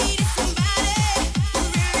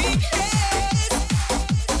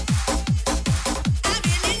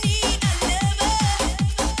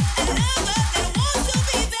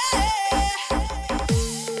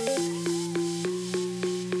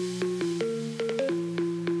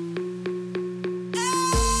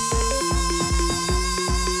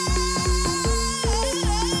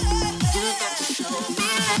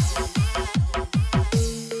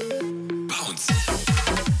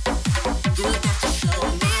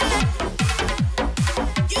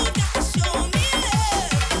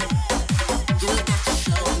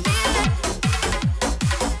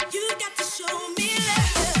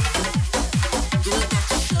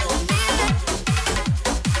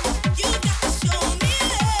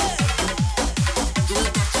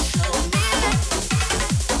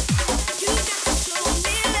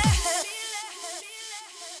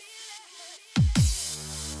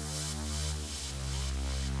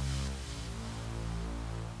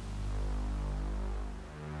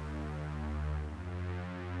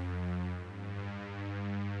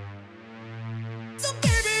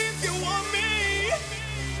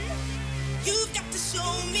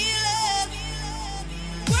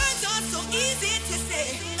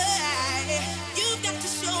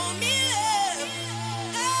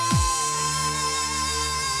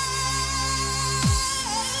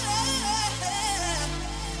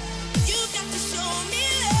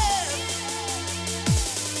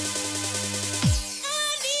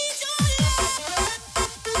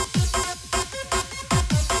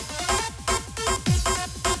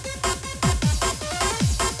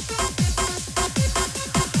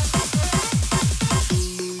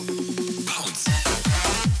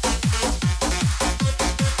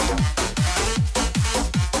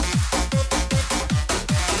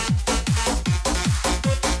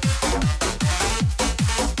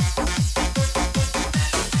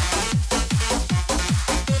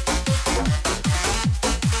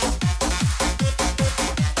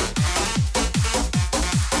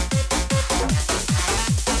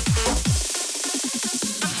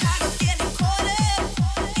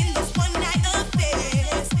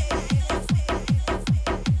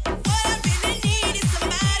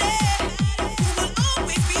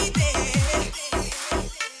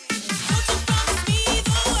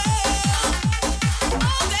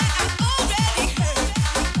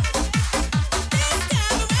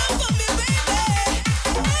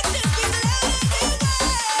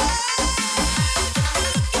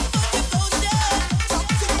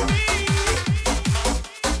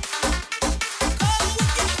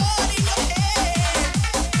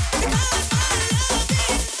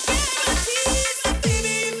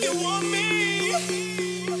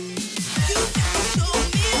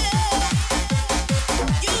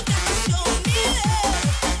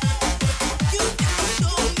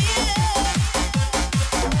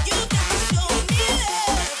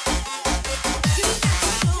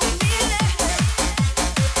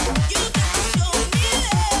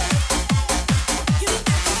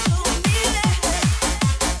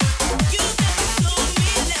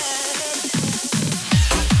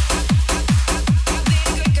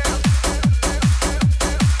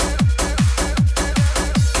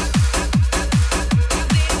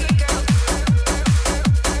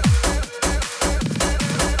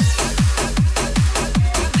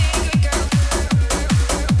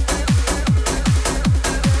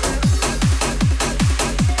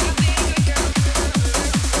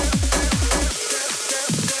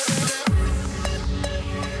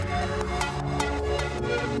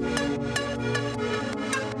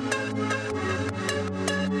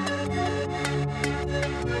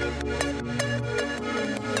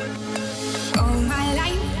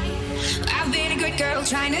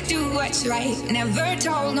trying to do what's right. Never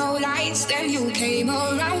told no lies, then you came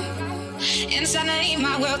around. And suddenly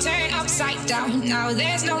my world turned upside down. Now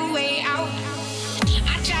there's no way out.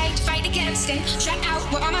 I tried to fight against it, shut out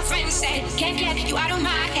what all my friends said. Can't get you out of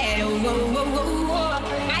my head. Oh, whoa, whoa, whoa,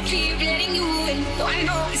 whoa. I keep letting you in, though I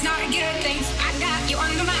know it's not a good thing. I got you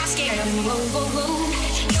under my skin. Oh, whoa, whoa, whoa.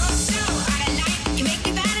 You're so out of line. You make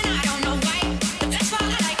me bad and I don't know why. But that's what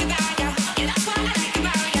I like about you. Yeah, that's what I like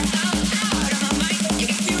about you. I'm out of my mind. You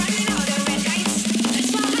got me running all the red lights.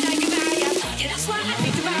 That's what I like about you. Yeah, that's what I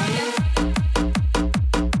think about you.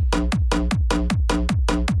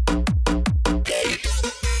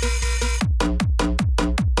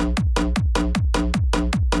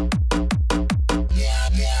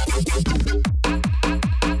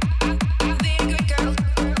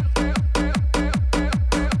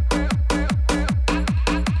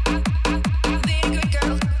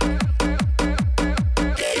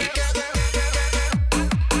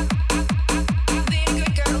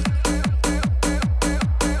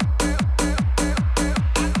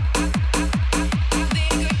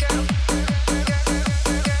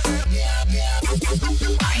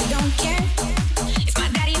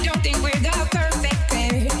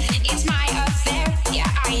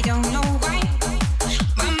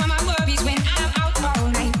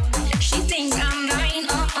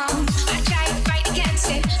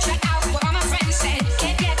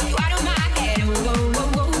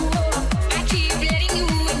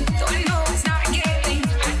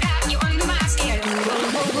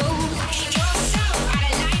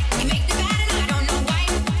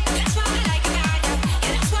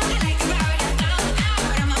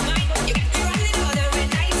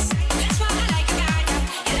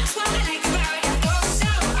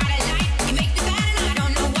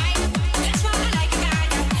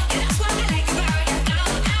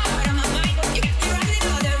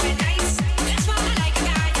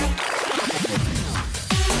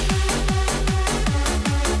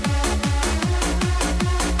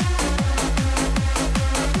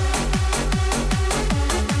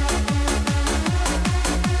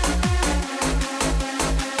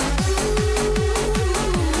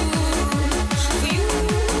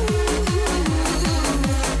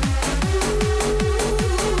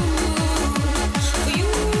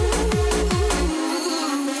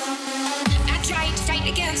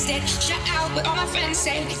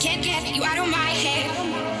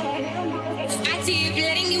 keep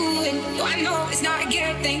letting you in. No, I know it's not a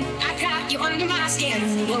good thing. I got you under my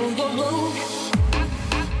skin. Whoa, whoa, whoa.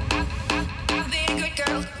 I've been a good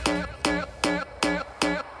girl.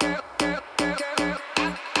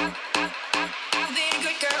 I've been a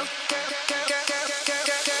good girl.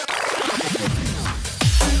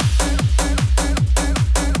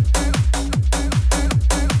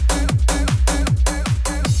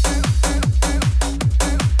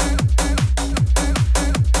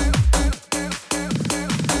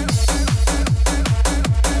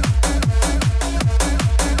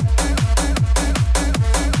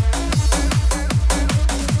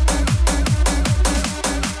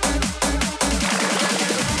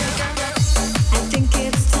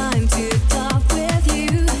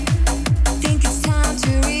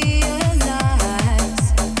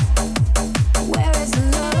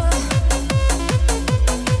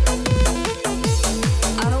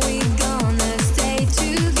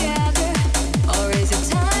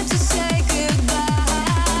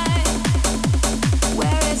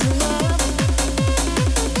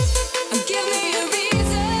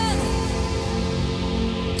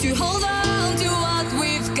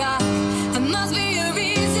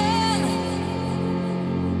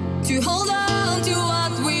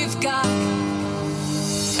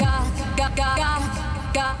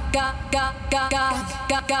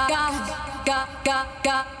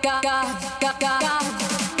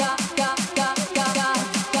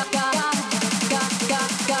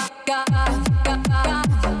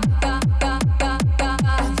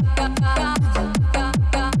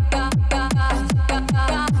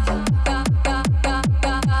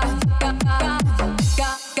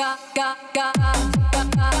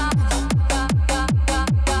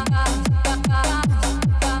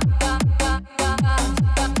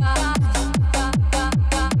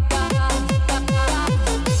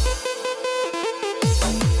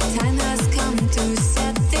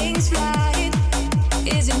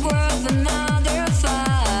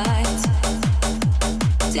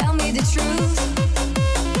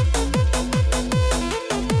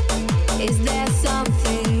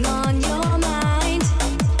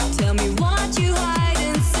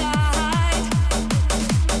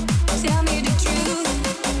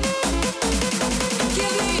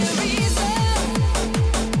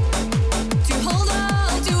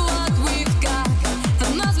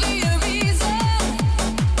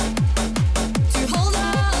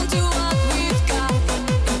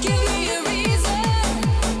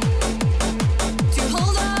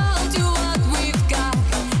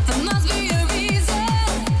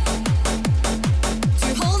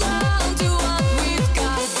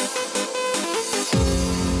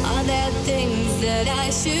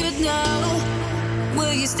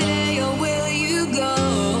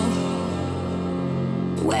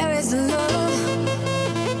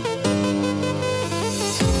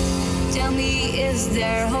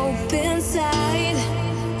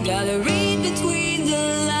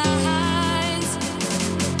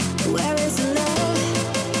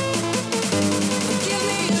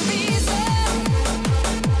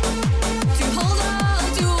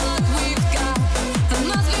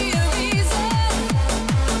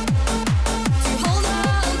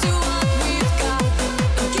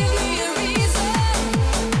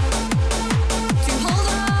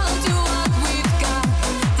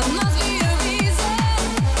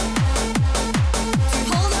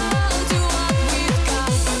 Hold on to what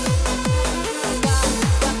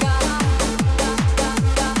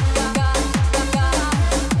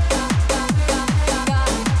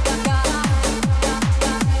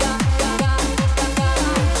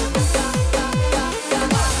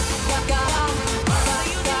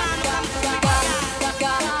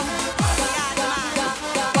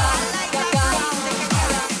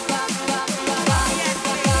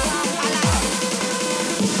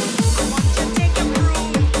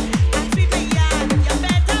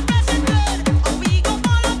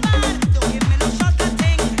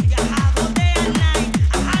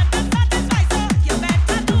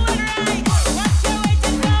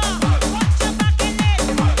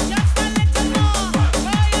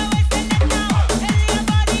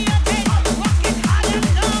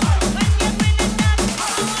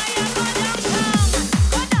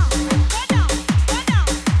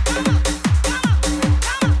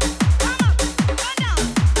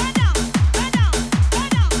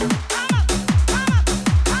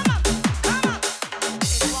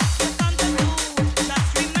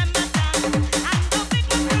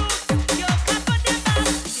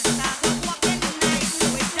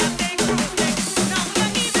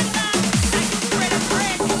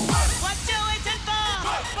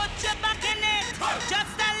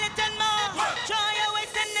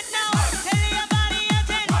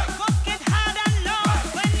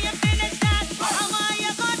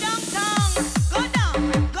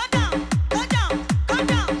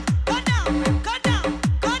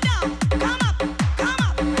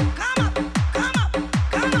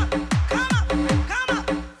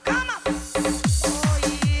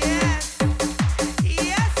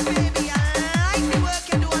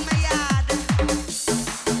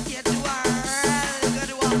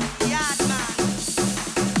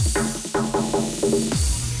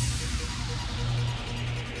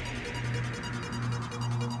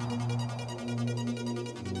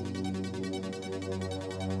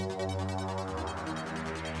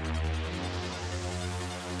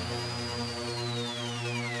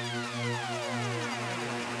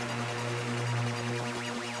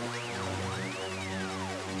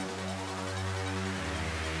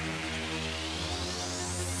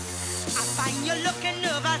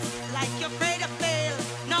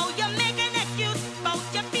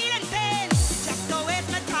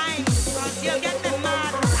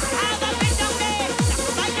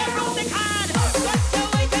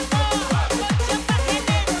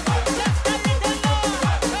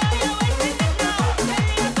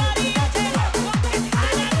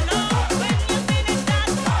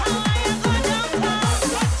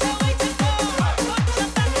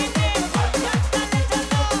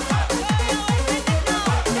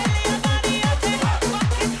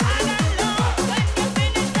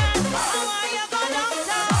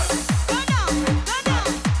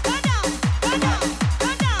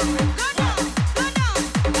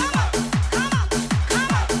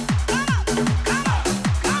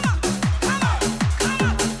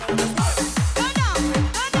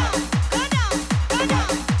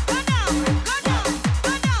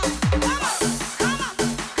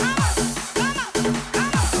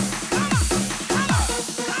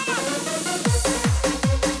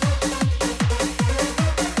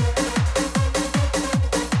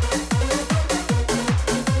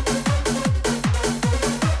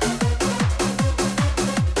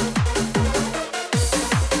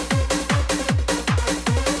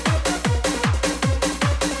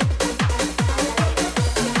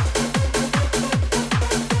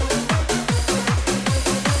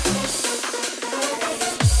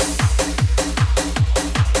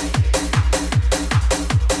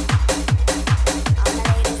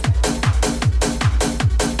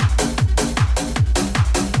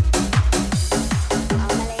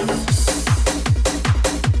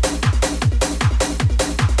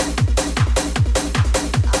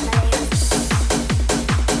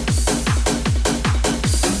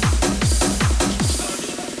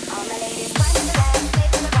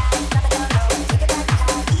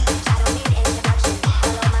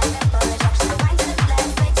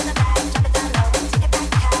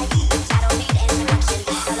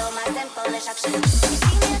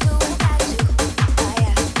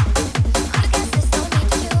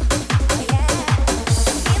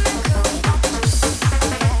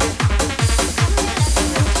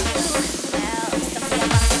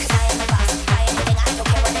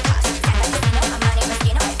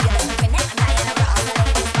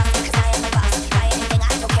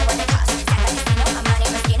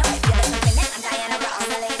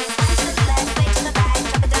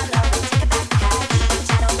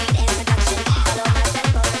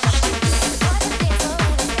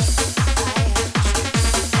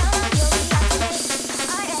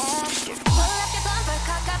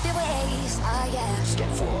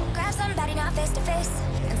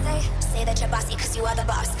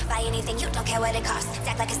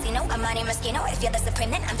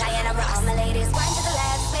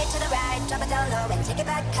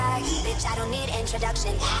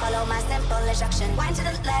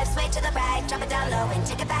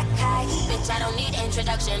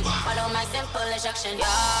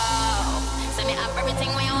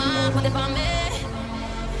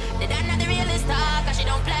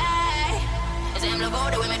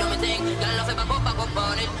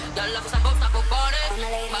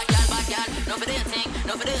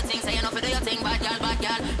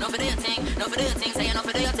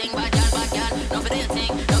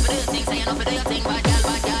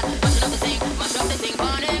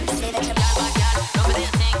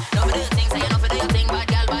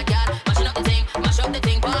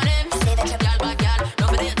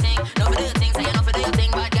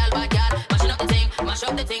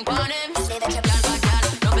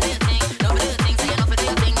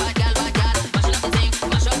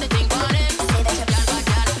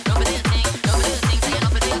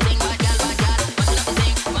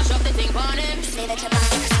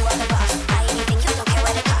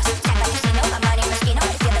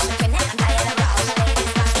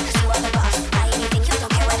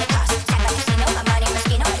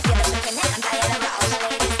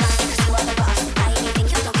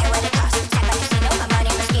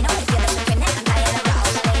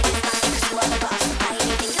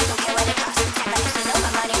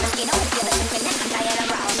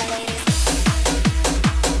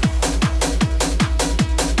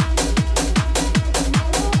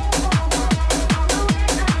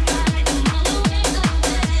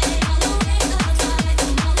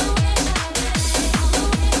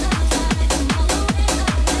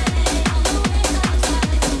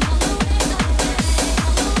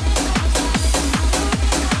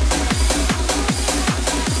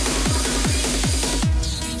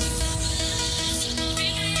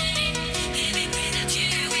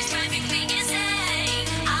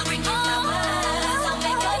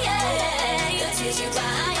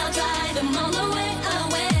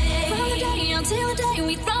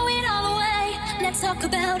talk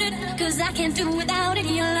about it, 'cause I can't do without it.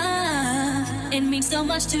 Your love, it means so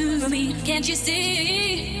much to me. Can't you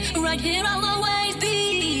see? Right here I'll always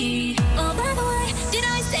be. Oh, by the way, did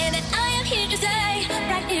I say that I am here to stay?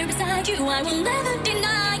 Right here beside you, I will never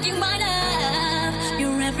deny you my love.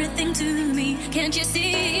 You're everything to me. Can't you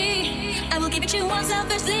see? I will give it to you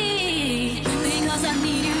unselfishly, because I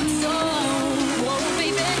need you so. Oh,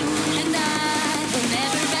 baby, and I will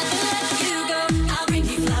never ever let you go. I'll bring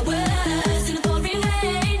you flowers in the pouring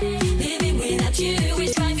rain. Living without you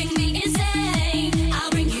is driving me insane.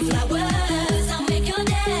 I'll bring you flowers, I'll make your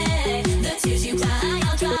day. The tears you cry,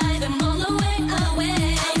 I'll drive them all away, away.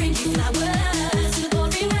 I'll bring you flowers in the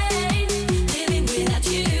pouring rain. Living without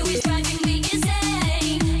you is driving me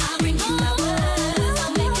insane. I'll bring you flowers,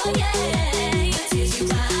 I'll make your day. The tears you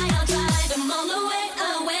cry, I'll drive them all away,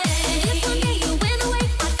 away.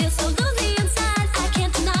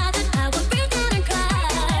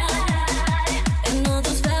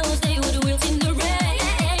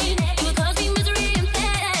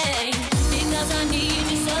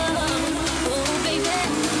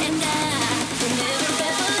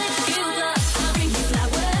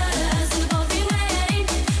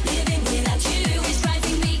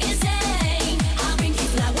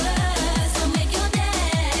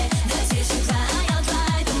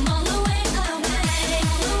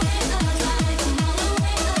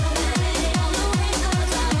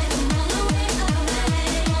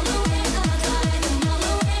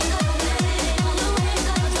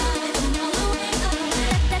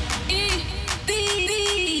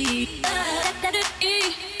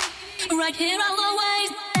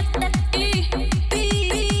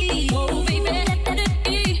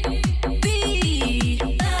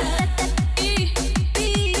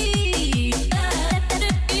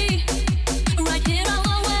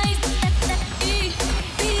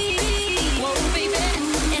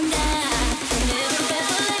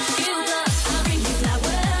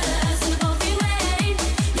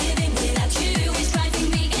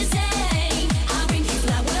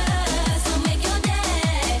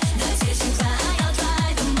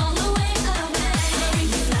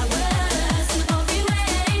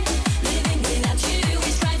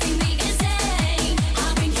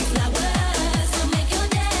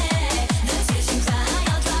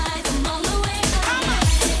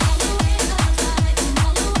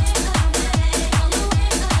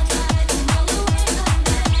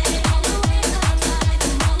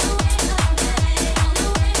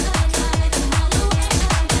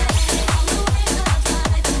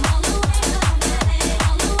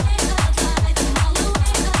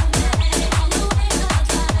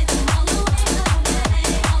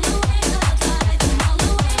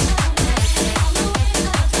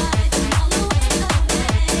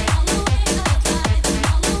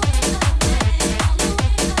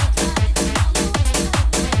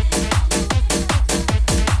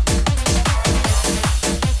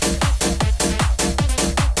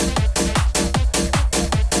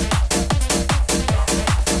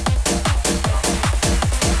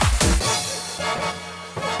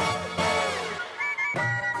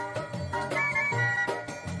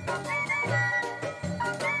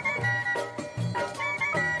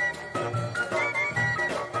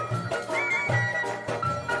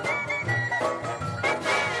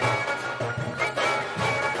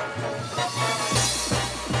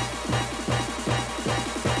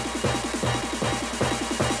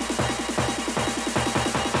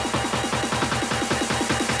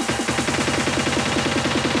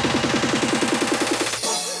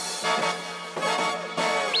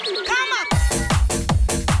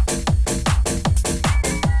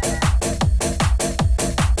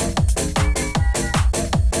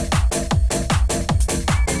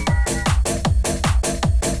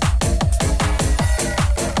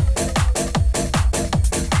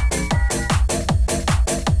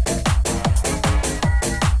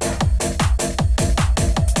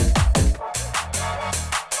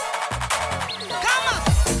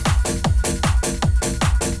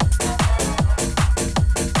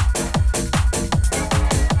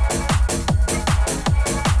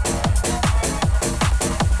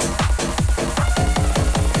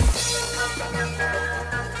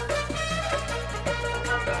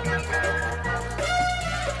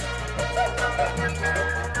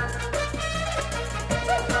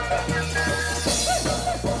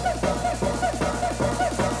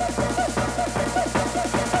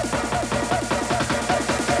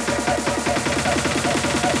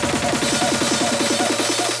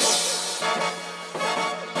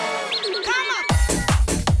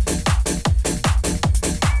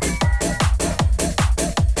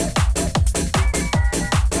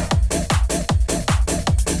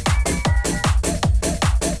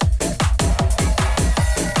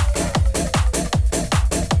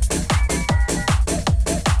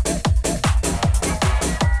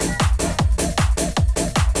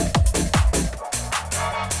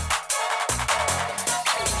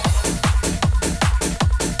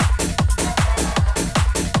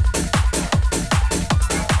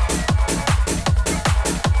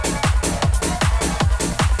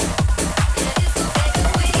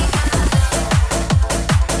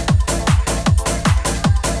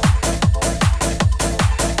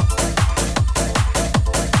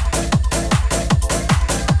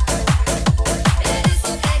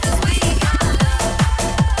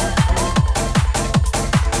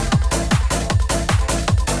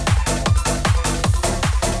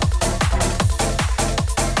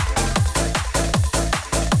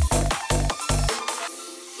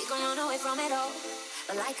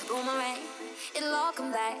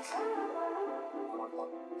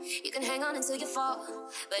 until you fall.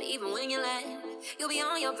 But even when you land, you'll be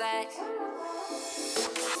on your back.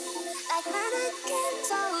 Like mannequins,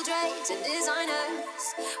 all draped in designers,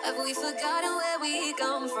 have we forgotten where we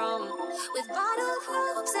come from? With bottled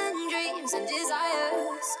hopes and dreams and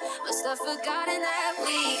desires, must have forgotten that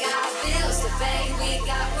we got bills to pay, we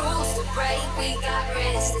got rules to break, we got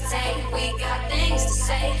risks to take, we got things to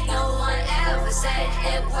say. No one ever said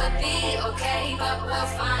it would be okay, but we'll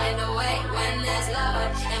find a way when there's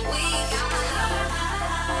love, and we got love.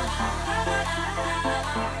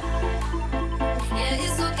 Yeah,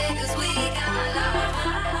 it's okay 'cause we got love.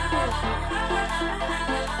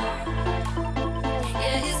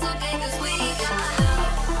 Yeah, it's okay 'cause we got love.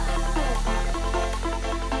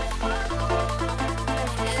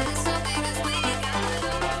 Yeah, it's okay 'cause we got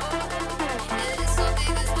love.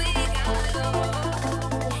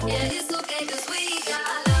 Yeah, it's okay 'cause we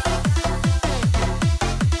got love.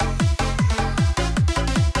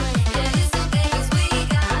 Yeah, it's okay 'cause we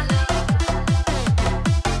got love.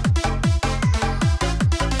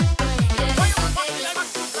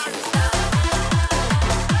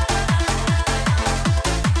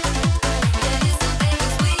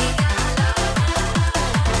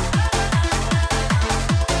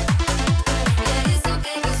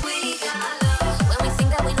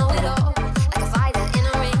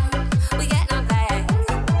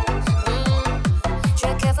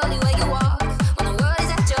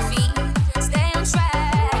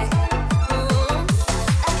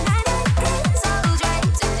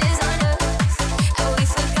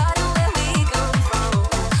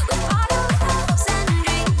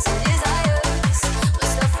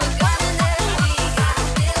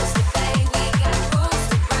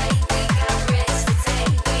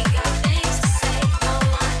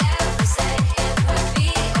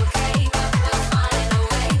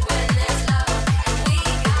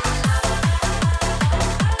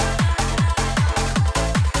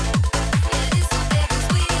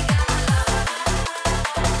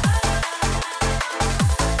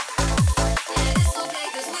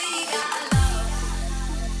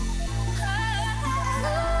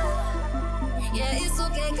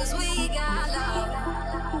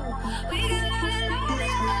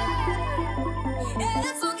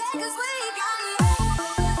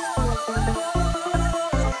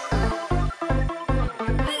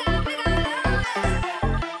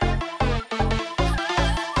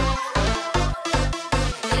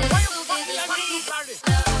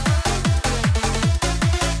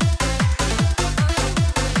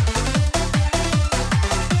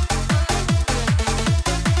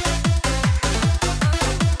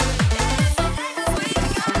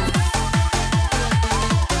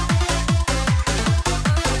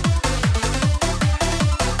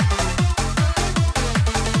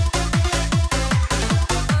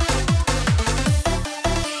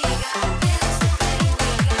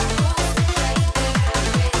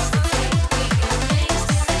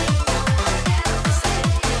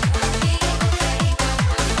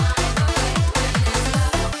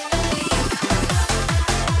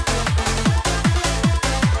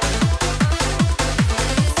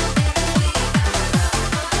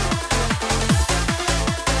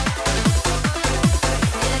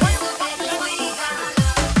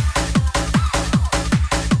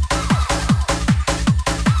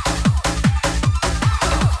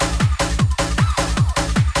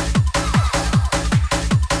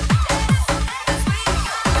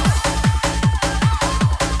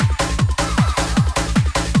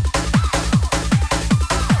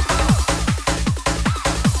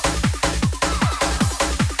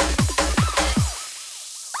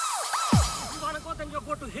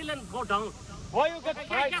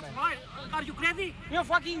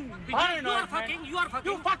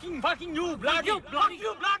 You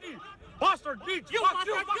bloody bastard bitch! Fuck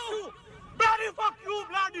you! Bloody fuck you,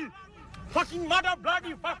 bloody! Fucking mother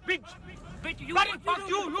bloody fuck bitch! Bloody fuck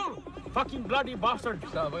you! Fucking bloody bastard!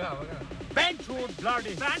 Bench you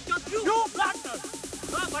bloody! You bloody!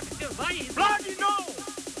 Bloody no!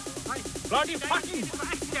 Bloody fucking!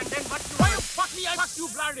 Why you fuck me? I fuck you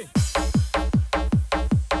bloody!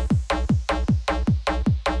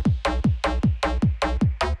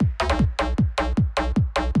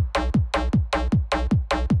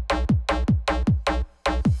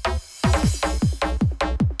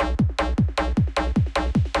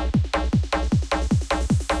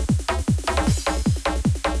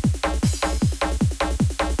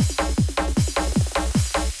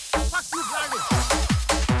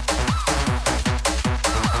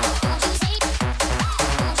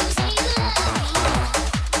 Won't you say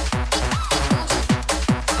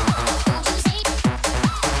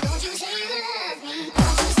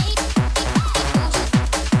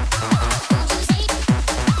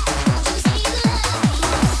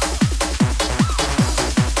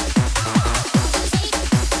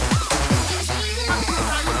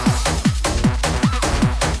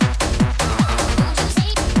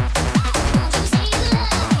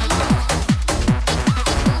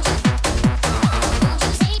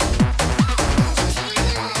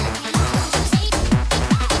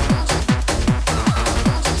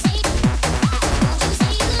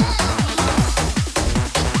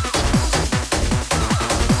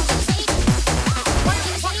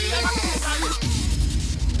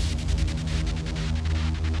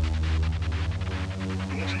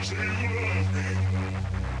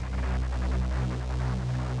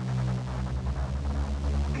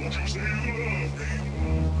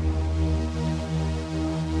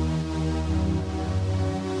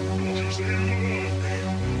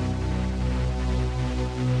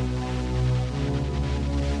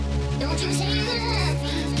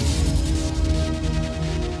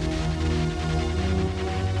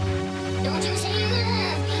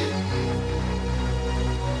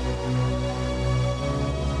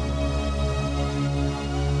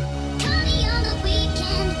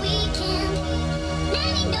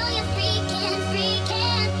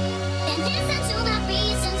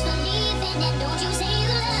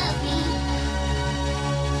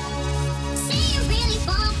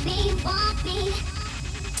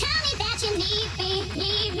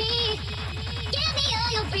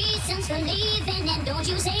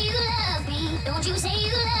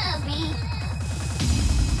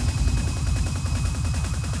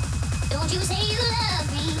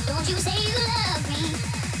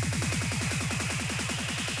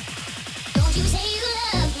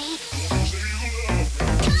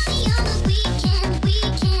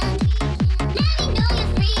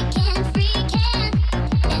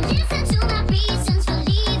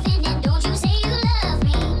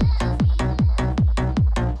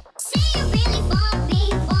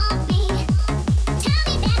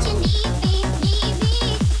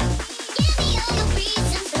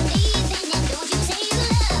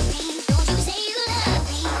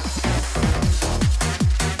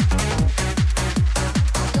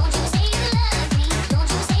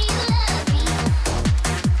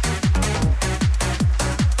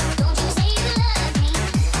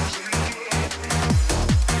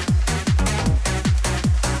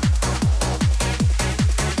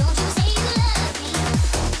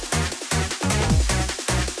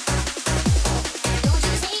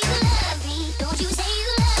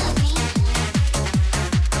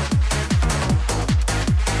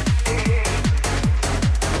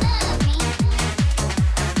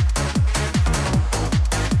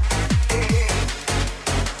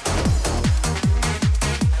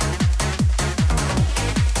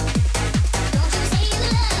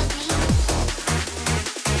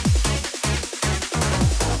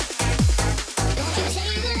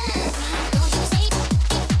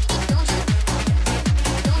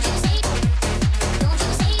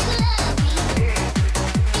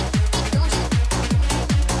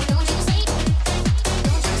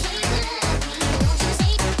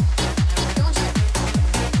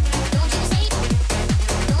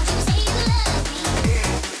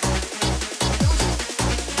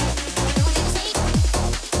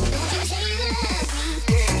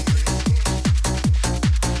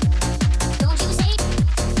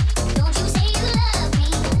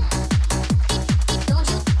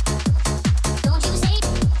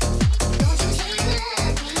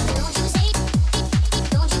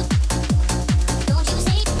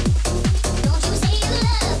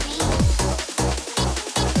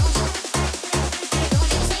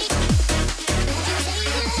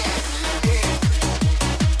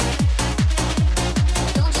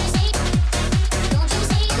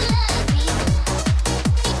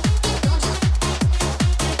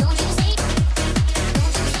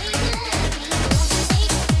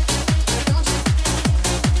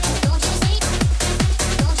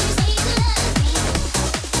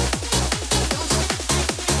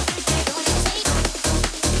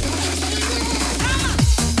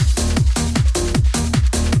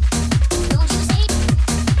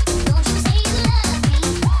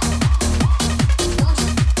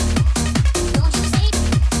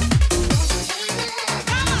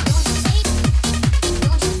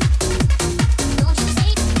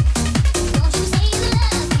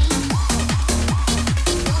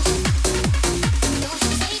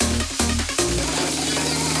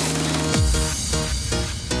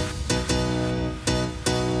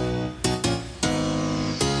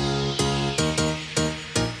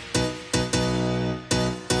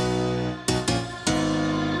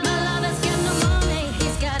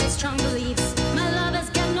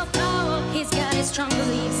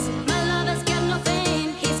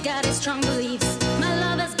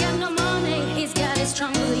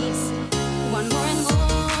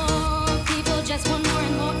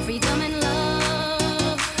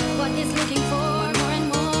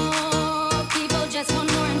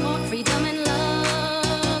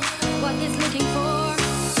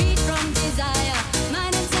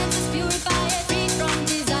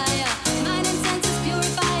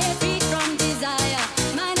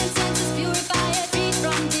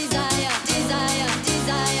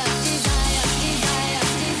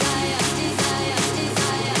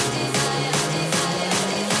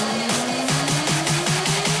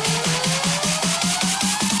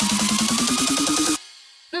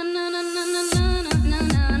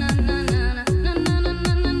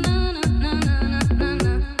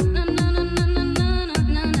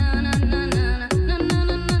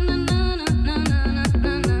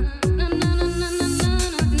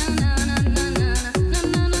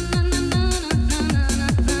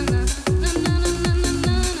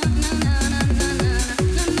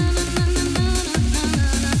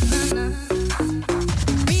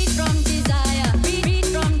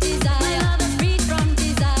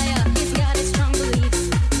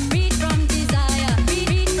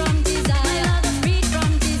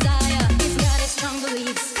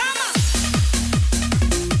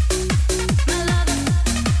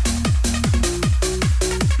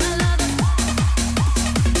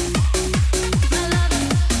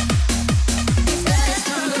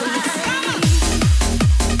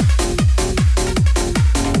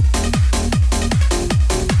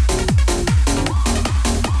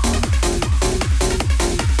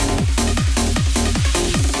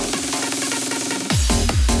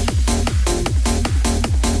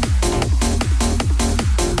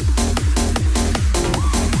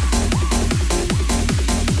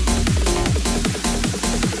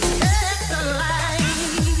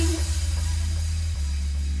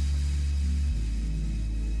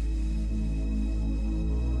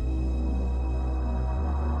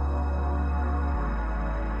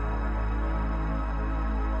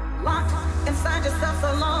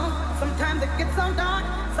gets so dark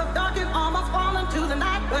you've almost fallen to the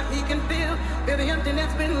night. But he can feel the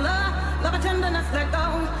emptiness with love and tenderness. Let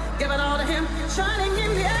go, give it all to him, shining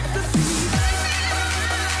in the ecstasy.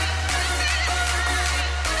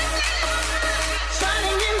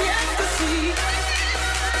 Shining in the ecstasy.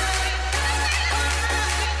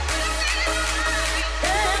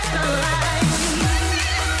 It's the light.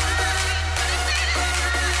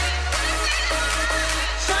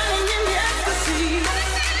 Shining in the ecstasy.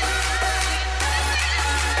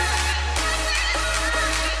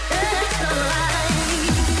 It's the light.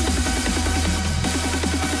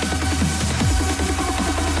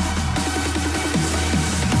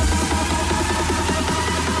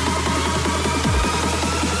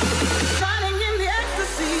 Shining in the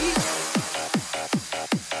ecstasy.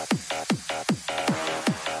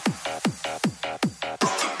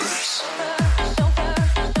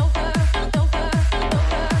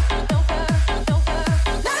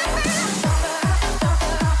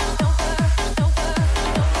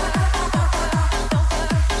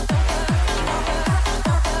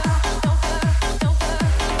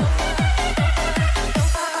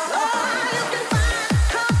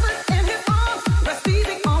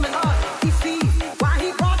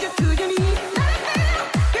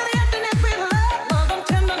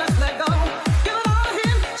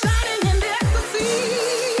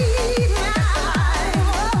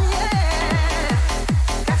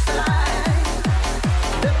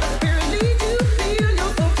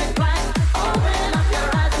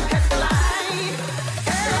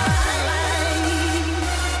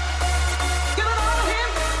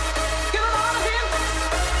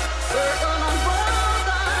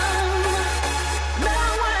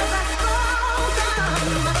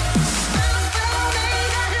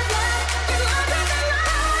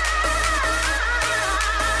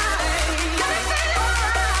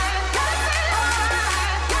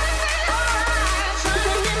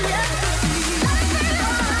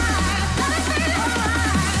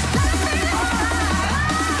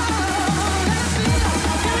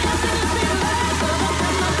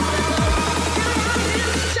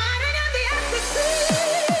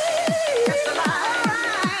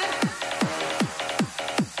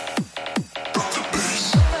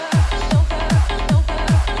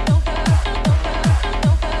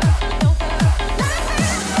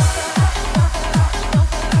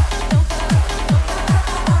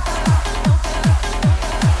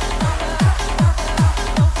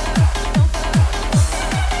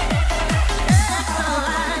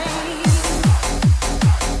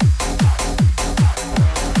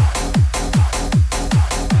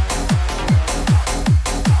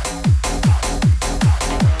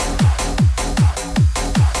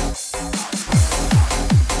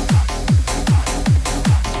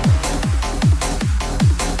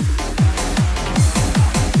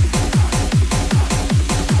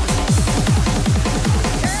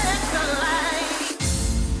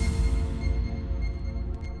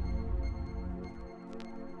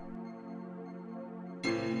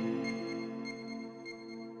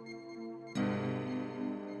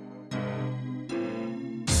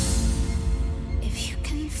 If you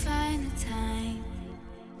can find the time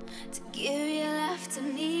to give your love to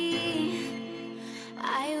me,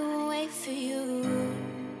 I will wait for you.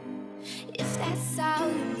 If that's all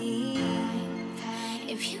you need,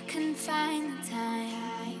 if you can find the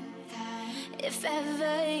time, if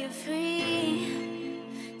ever you're free,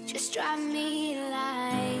 just drop me a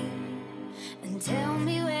line and tell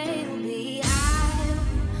me where you'll be.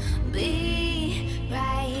 I'll be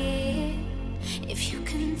right here. If you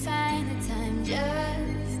can find the time,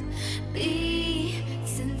 just be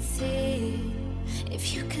sincere.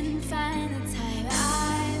 If you can find the time,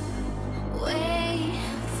 I'll wait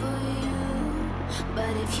for you.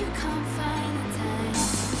 But if you can't find the time,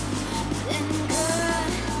 then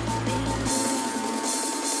good be you.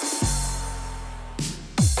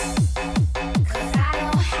 'Cause I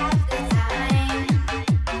don't have the time,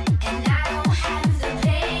 and I don't have the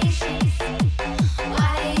patience.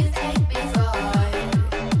 What do you take me for?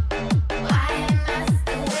 Why am I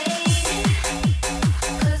still waiting?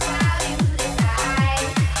 'Cause while you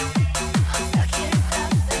decide, I'm stuck here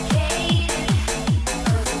suffocating.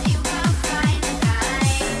 'Cause if you can't find the time,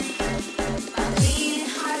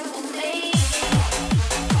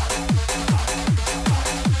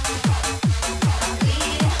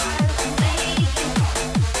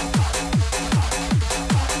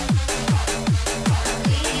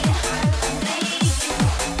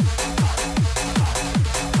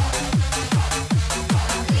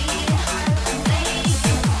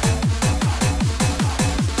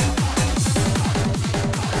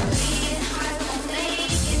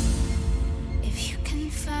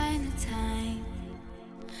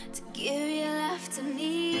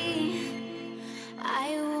 destiny.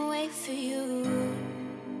 I will wait for you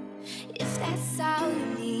if that's all you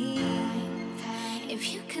need.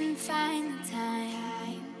 If you can find the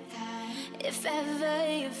time, if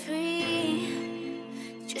ever you're free,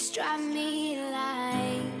 just drop me a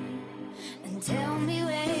line and tell me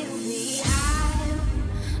where you'll be.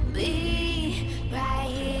 I'll be right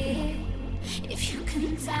here if you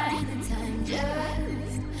can find the time.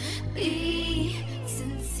 Just be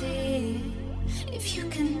sincere. If you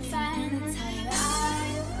can find the time,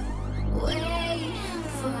 I'll wait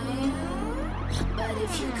for you. But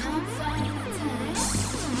if you can't find the time,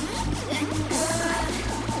 then good.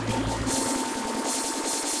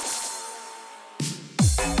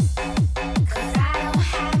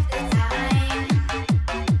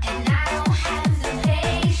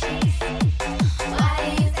 Why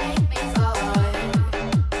do you take me for?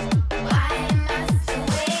 Why am I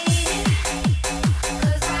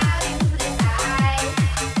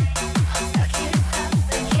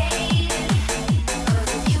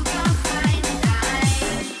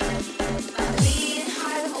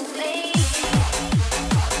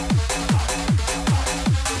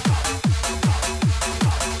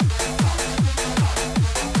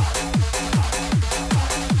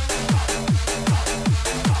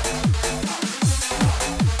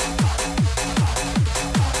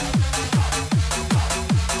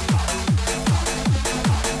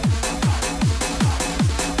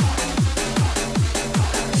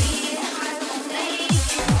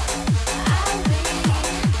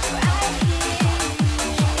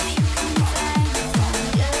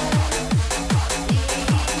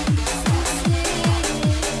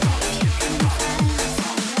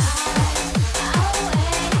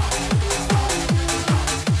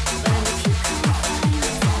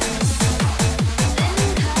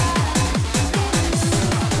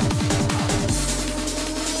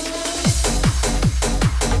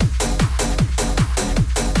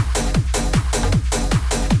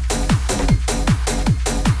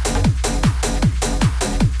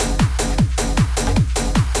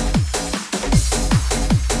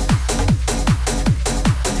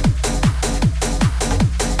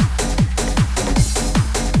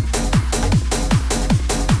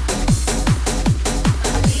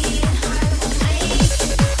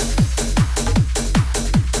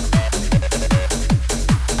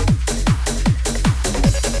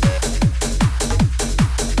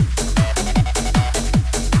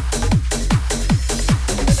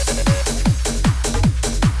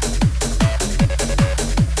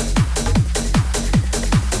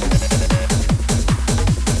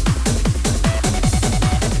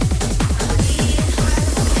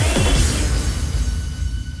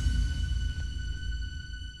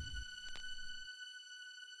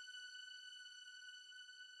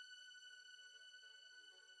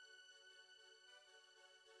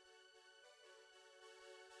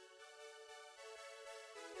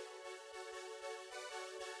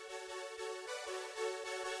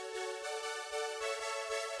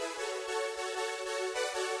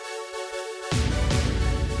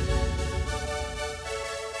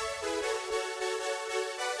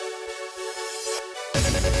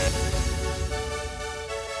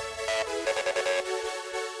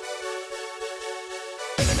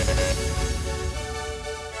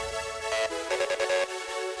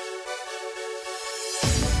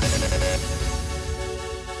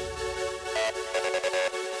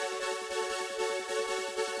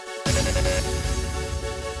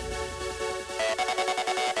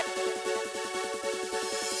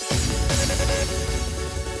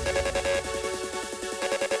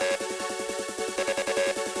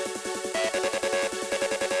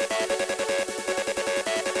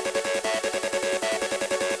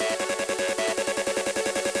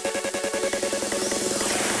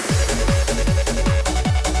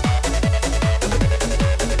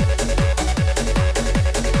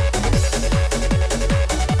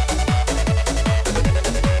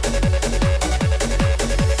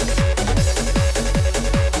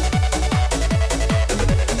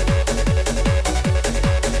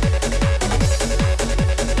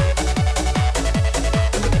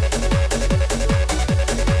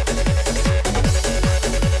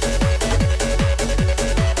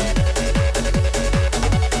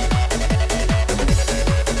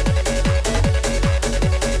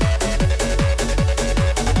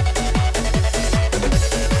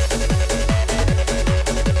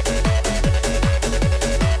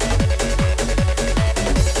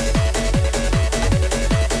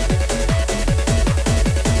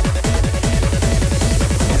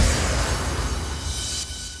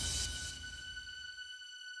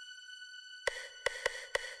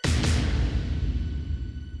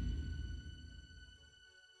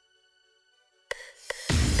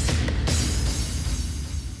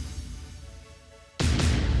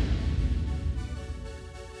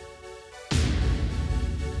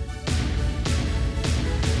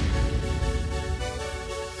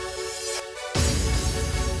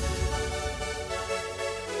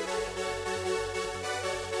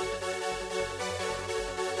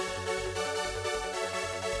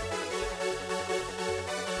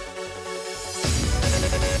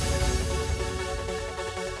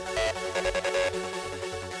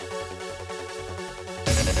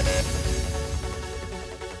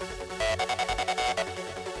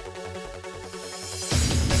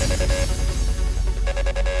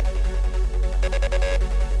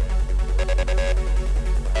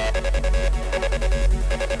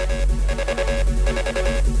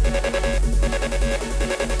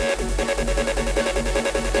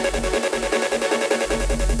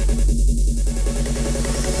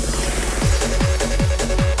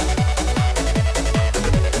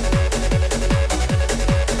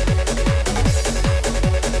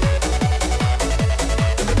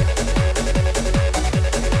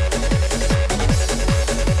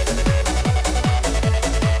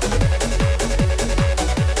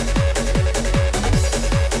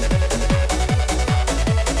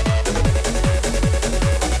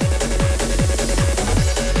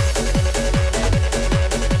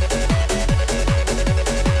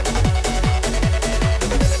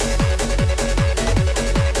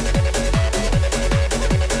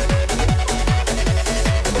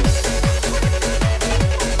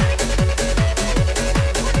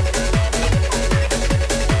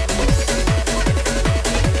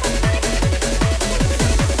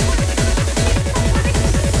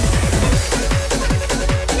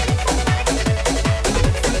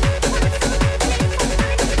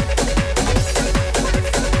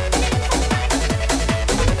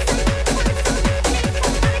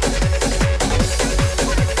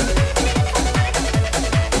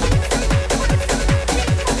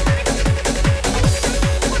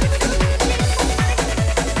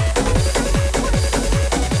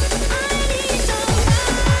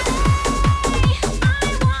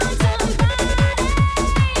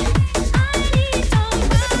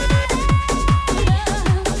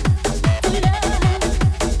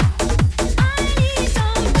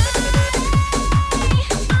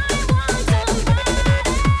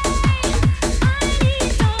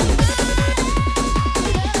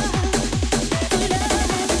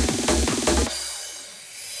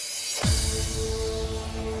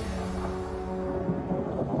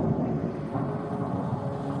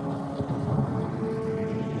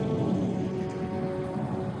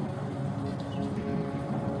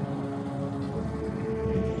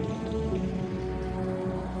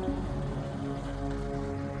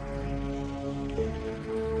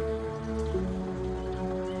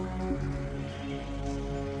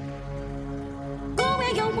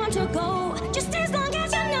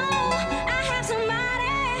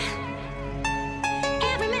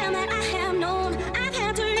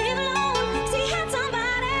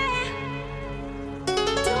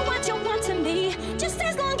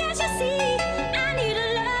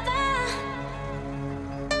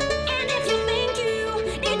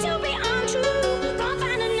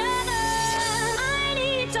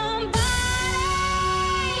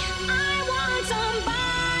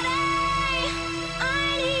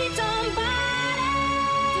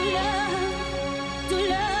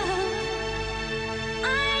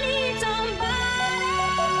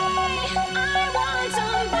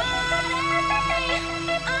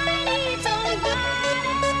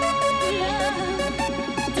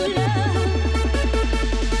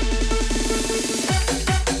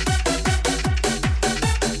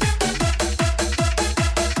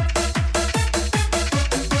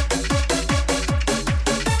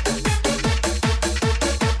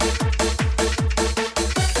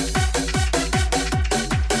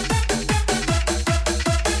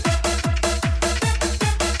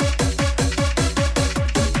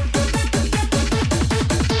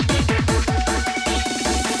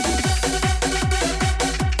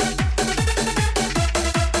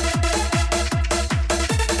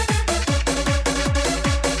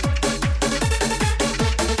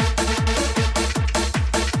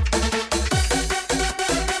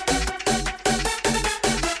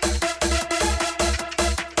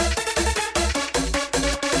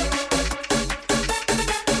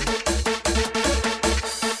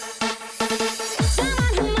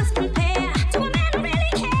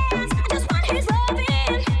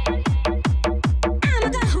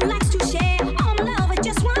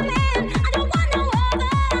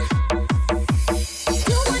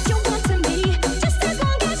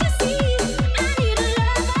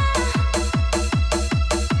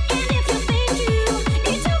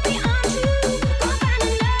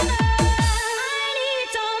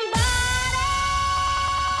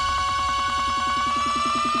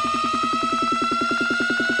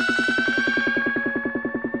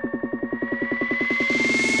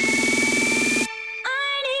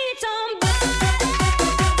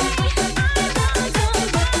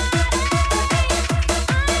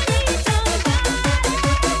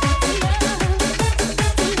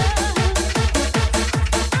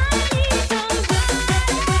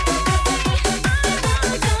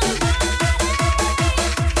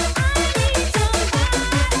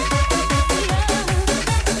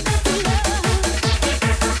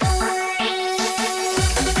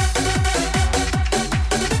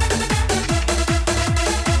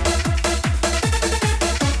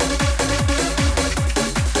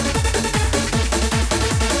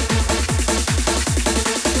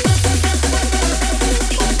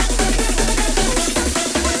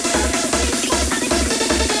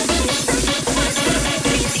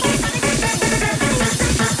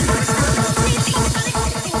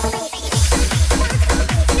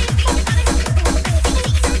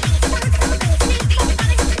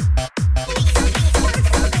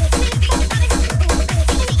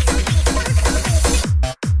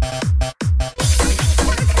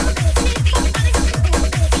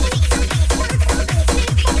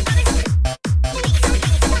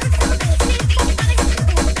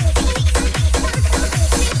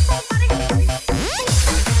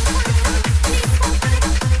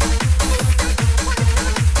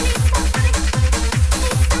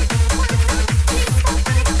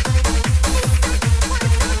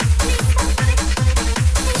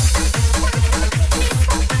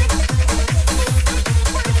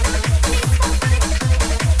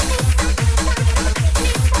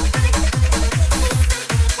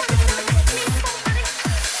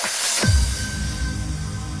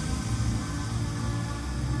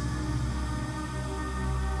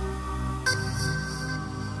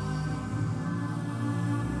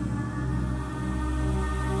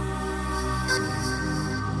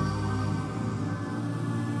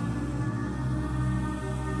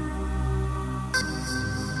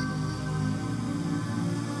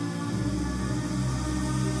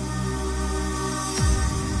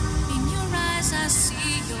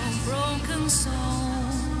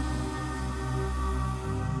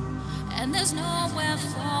and there's nowhere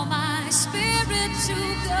for my spirit to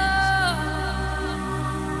go.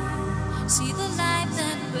 See the light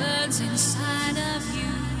that burns inside of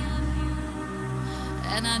you,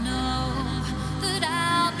 and I know that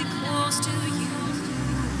I'll be close to you.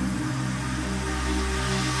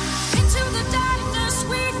 Into the darkness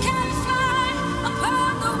we can fly,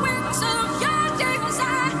 upon the wings of your devil's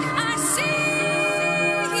eye. I see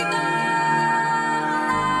the light.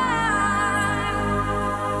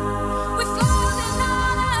 We float in our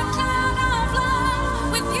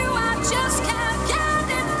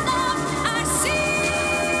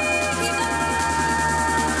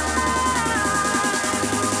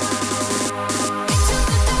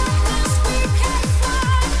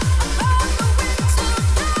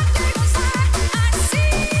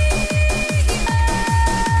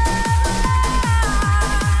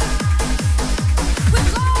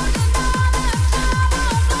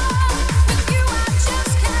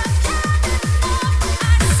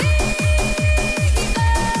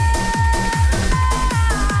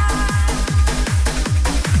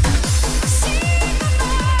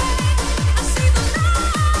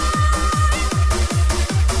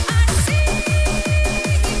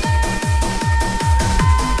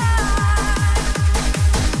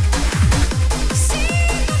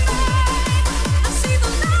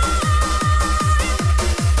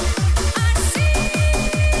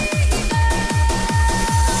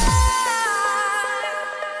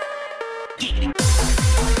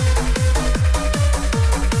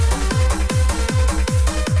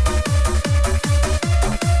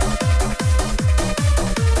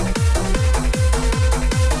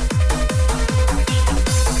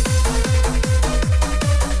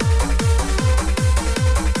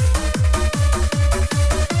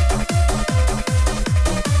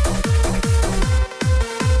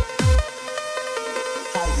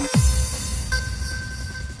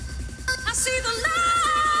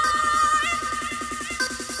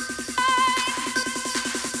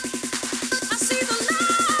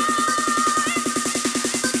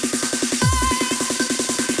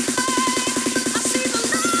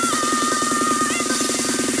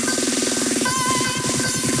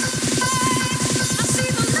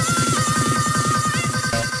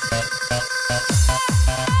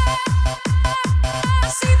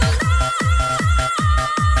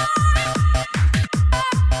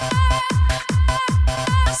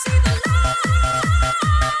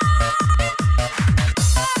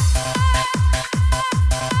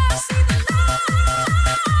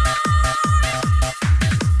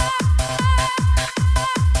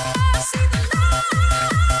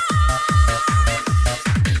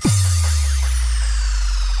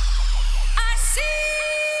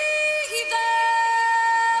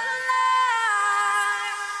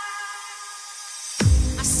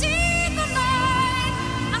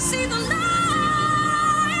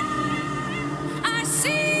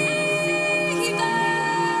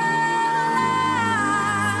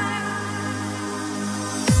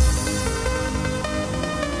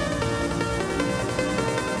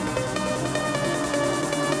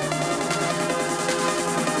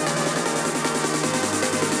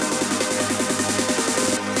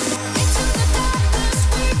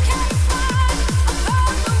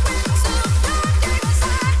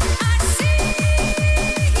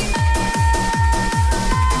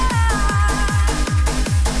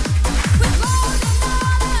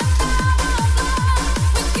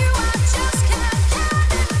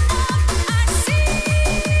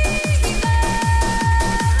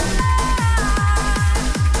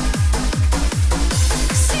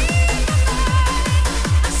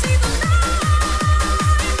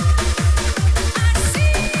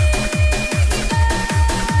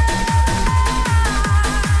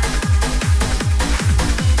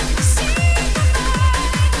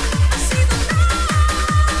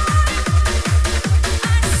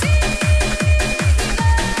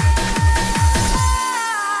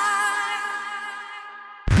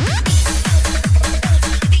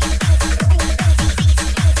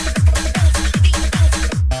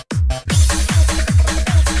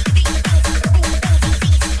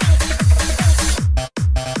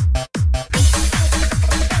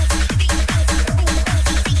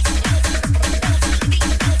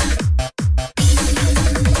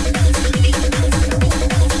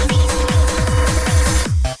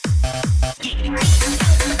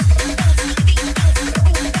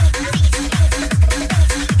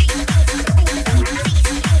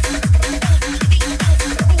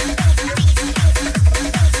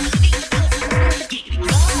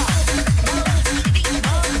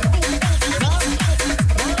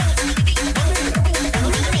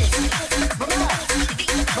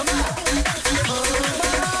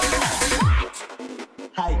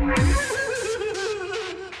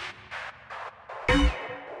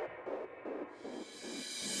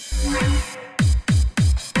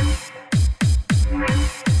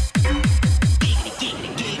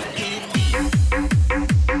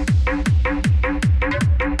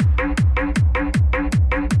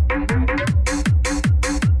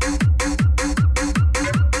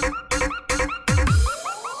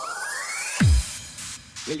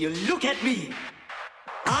Will you look at me?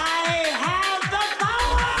 I have the power!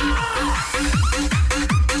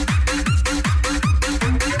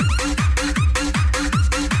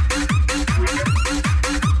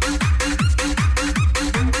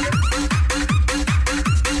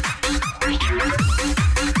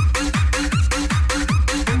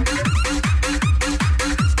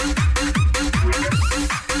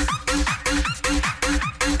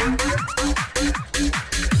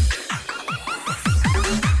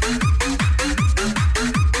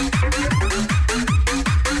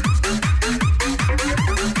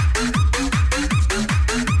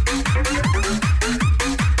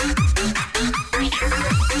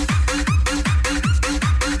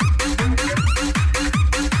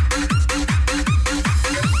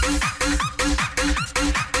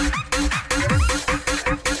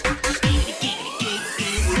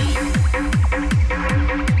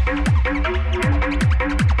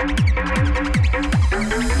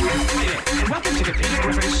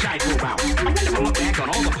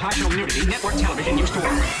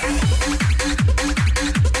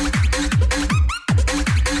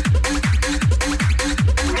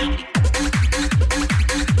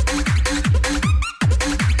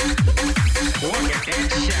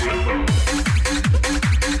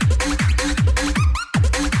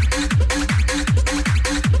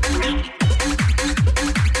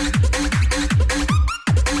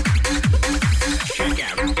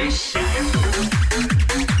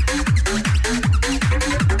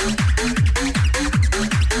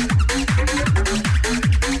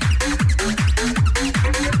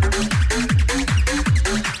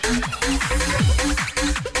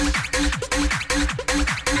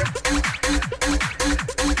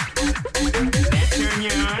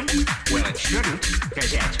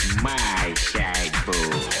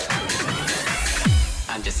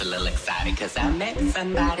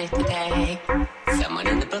 Somebody today, someone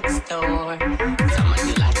in the bookstore, someone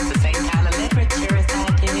who likes the same kind of literature as I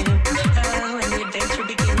do. Oh, and the adventure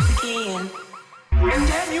begins again.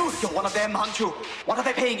 Damn you! You're one of them, aren't you? What are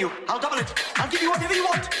they paying you? I'll double it. I'll give you whatever you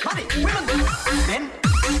want. Money, women, men.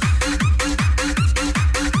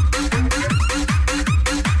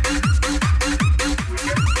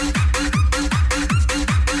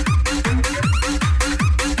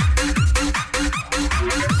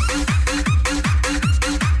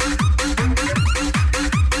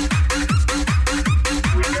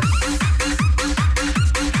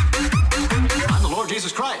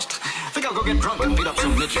 Drunk and beat up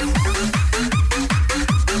some midget.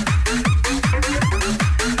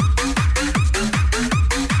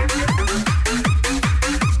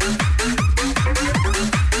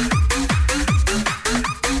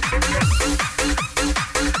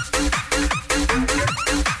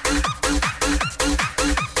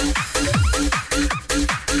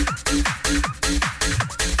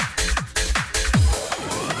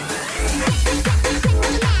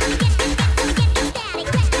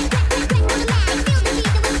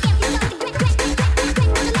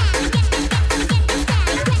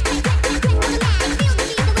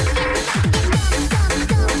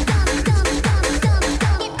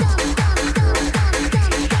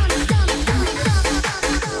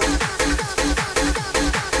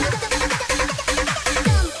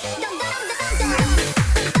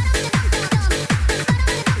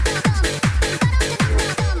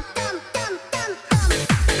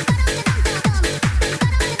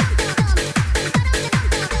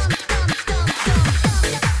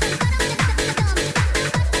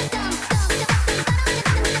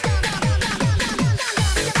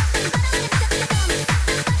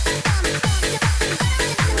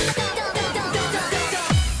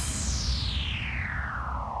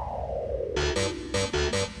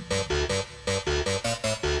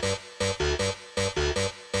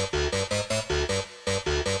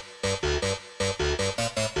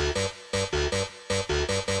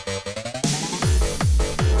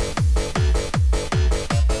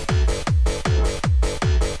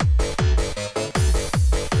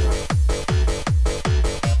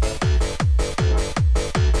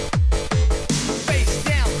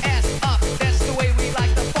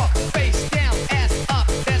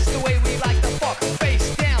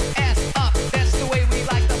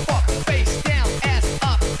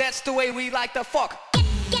 Like the fuck.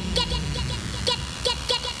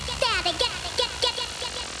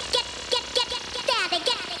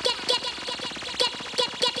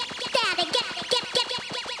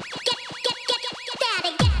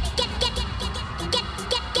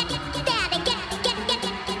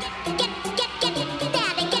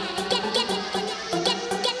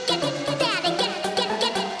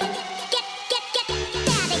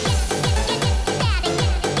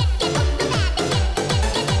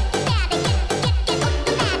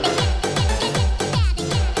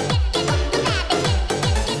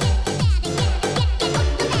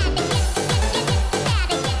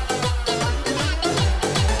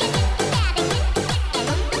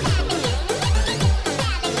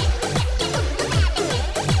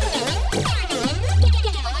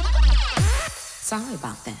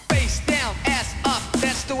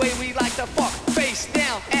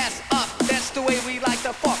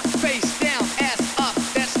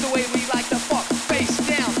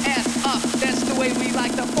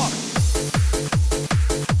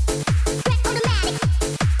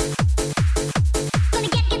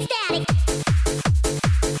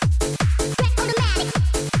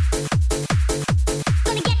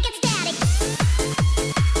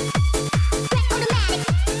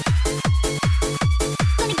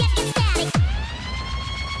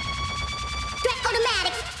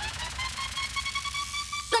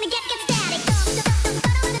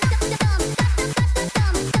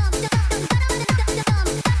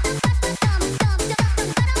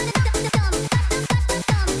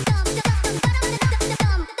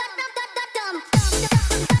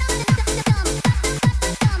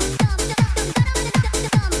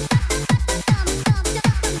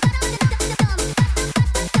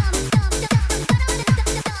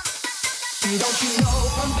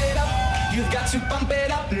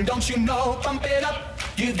 you know, pump it up.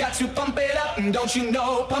 You've got to pump it up, don't you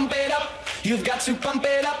know, pump it up. You've got to pump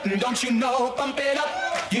it up, don't you know, pump it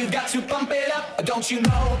up. You've got to pump it up, don't you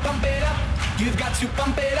know, pump it up. You've got to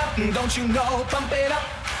pump it up, don't you know, pump it up.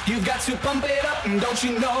 You've got to pump it up, don't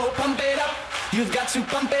you know, pump it up. You've got to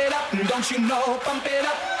pump it up, don't you know, pump it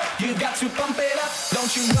up. You've got to pump it up,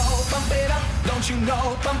 don't you know, pump it up. Don't you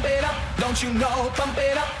know, pump it up. Don't you know, pump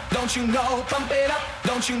it up. Don't you know, pump it up.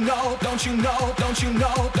 Don't you know, don't you know, don't you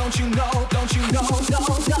know, don't you know, don't you know,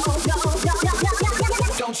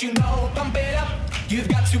 don't you know, pump it up. You've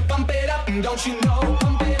got to pump it up, don't you know,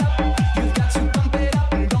 pump it up. You've got to pump it up, don't you know, pump it up. You've got to pump it up,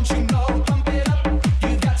 don't you know, pump it up.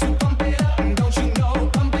 You've got to pump it up, don't you know,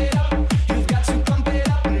 pump it up. You've got to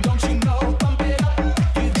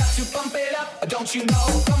pump it up, don't you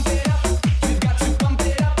know, pump it up. You've got to pump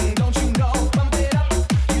it up, don't you know, pump it up.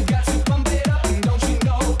 You've got to pump it up, don't you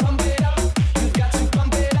know, pump it up. You've got to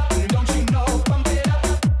pump it up, don't you know, pump it up.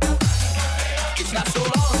 It's not so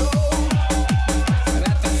long ago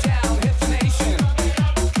that the sound hit the nation.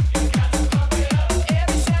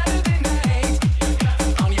 Every Saturday night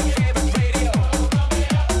on your favorite radio,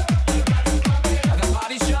 the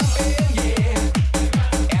party's jumping,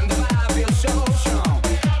 yeah, and the vibe feels so strong.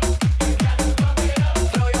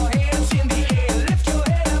 Throw your hands in the air, lift your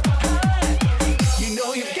head up high. You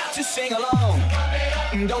know you've got to sing along.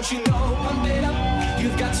 Don't you know, pump it up.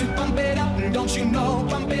 You've got to pump it up. Don't you know,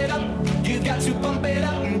 pump it up. You've got to pump it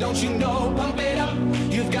up. Don't you know, pump it up.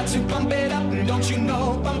 You've got to pump it up. Don't you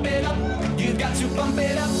know, pump it up. You've got to pump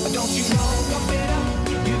it up. Don't you know, pump it up.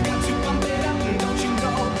 You've got to pump it up. Don't you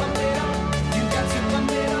know, pump it up. You've got to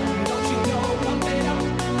pump it up. Don't you know, pump it up.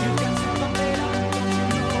 You've got to pump it up.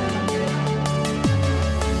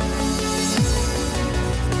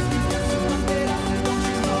 Don't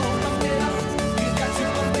you know, pump it up. You got to pump it up. Don't you know, pump it up. You got to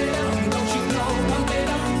pump it up. Don't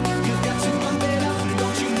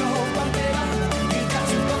you know, pump it up. You got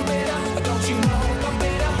to pump it up. Don't you know,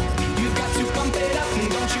 pump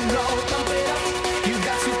it up. You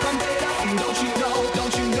got to pump it up.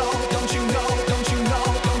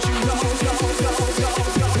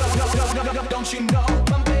 Don't you know,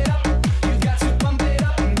 pump it up. You got to pump it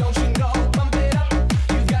up. Don't you know, pump it up.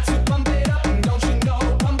 You got to pump it up. Don't you know,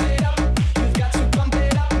 pump it up. You got to pump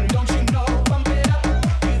it up. Don't you know,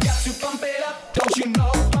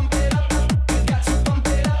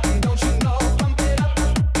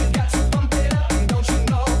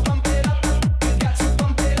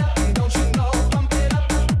 pump it up.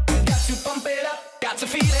 You got to pump it up. Got to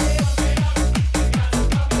feel it.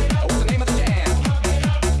 What's the name of the jam?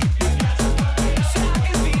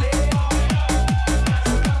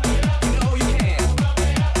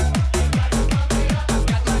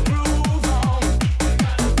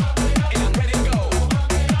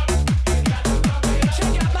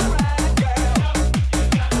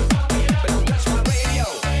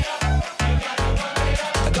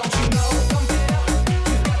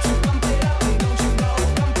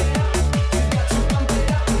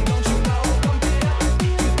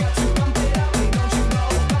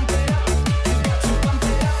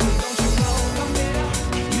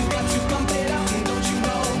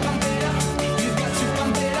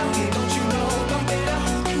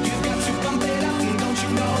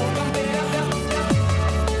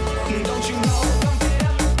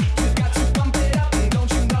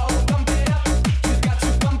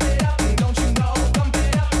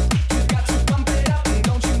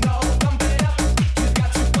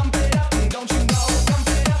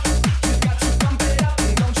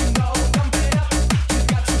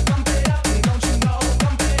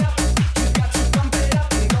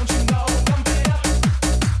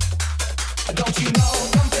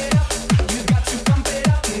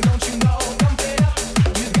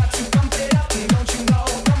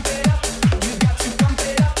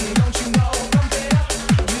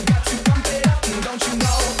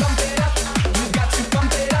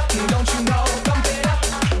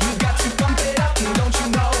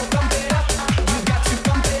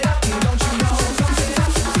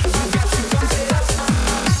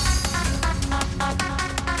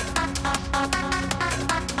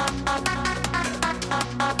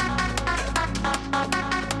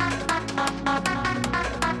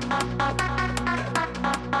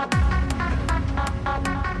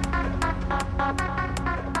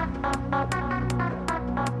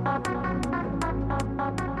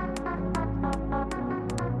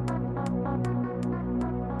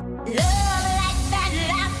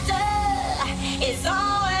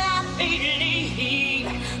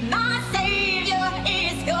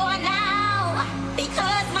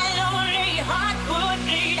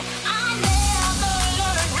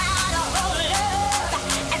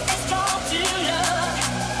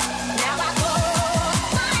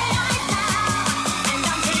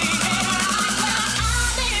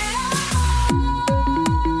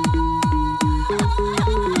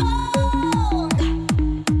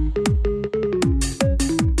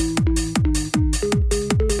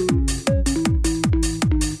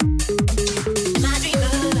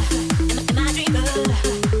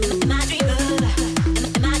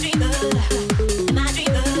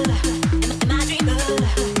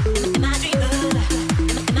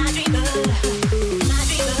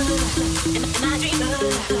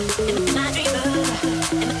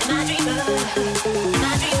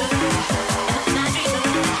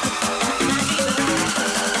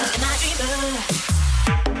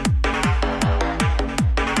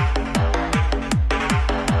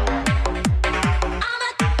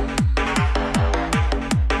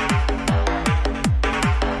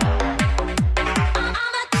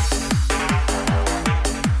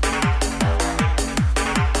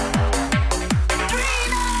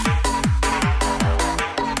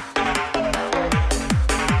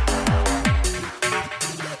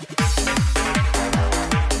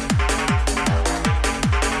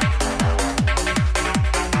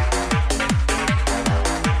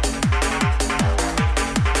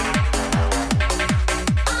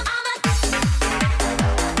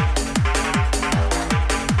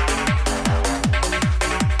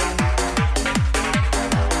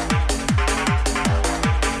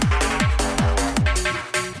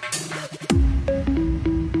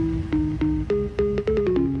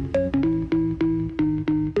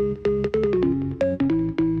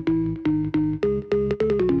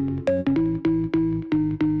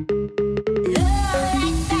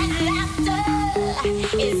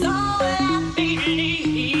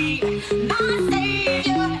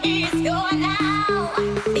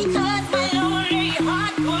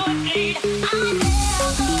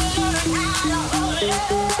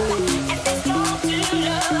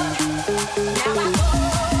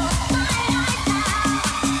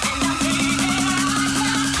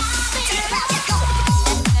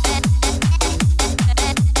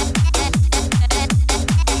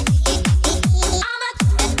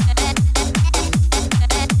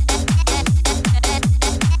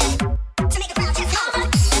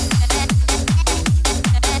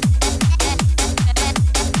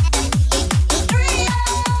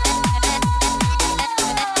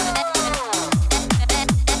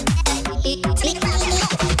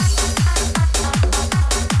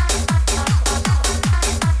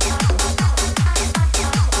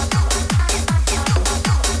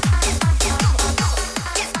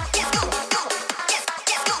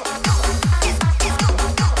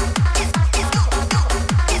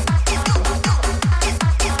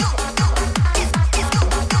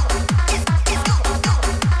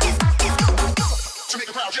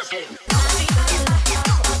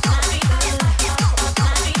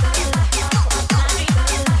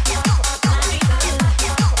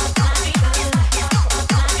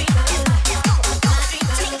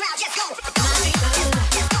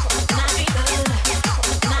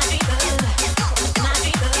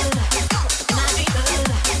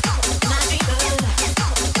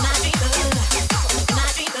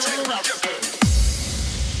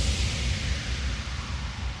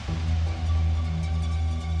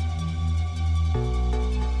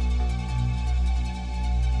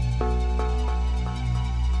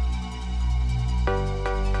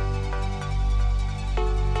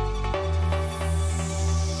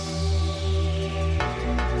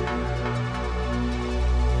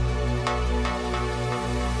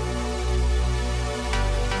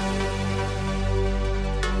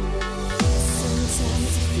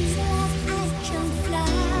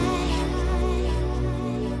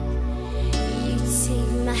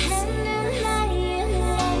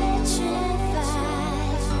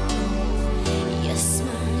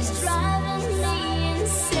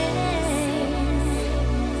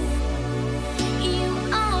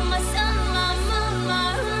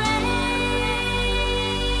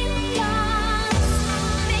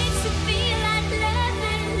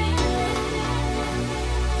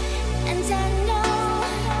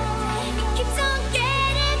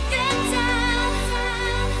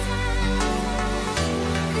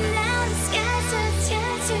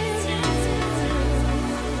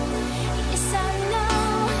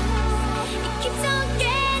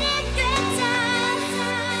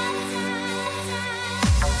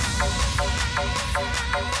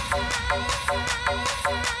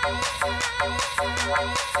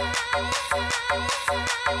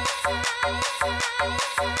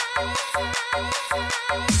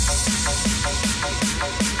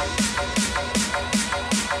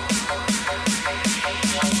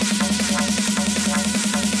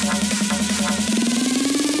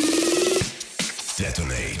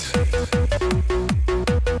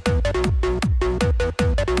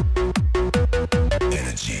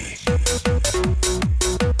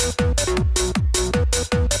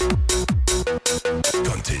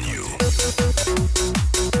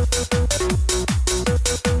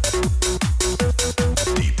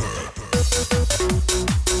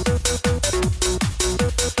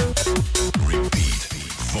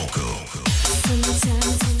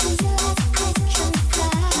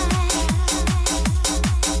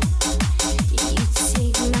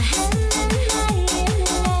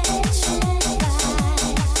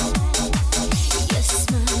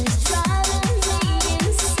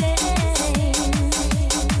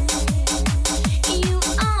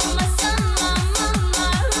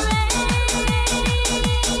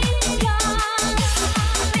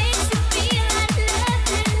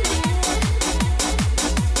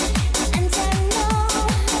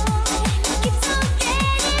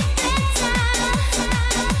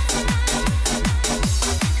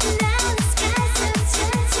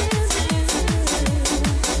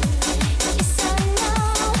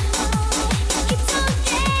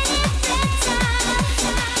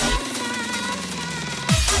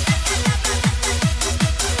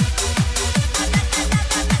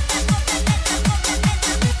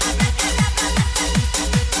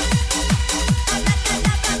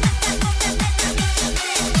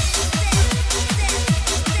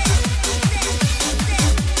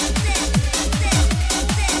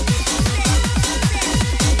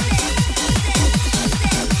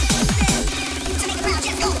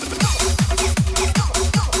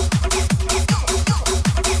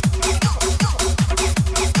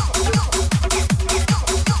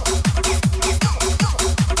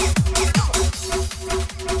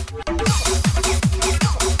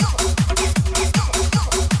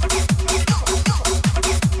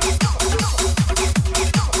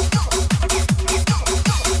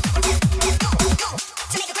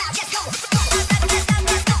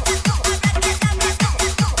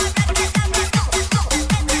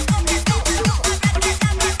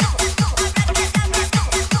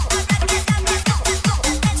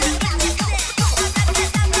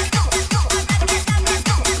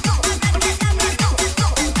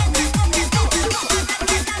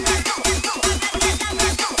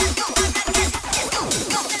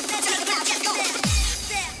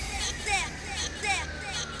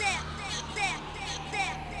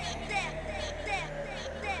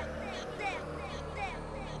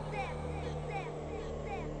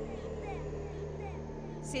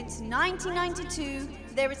 Since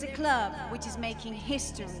 1992, there is a club which is making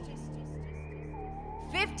history.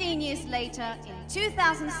 15 years later, in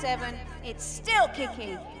 2007, it's still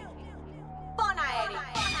kicking. Bon aeri!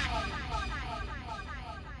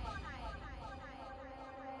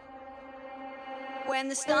 When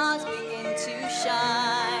the stars begin to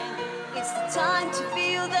shine, it's the time to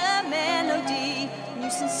feel the melody. New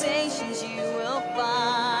sensations you will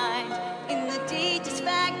find in the DJ's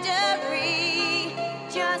factory.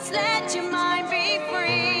 Just let your mind be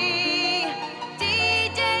free.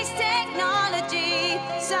 DJ's technology,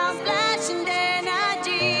 sound flash and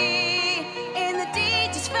energy in the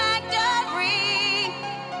DJ's factory.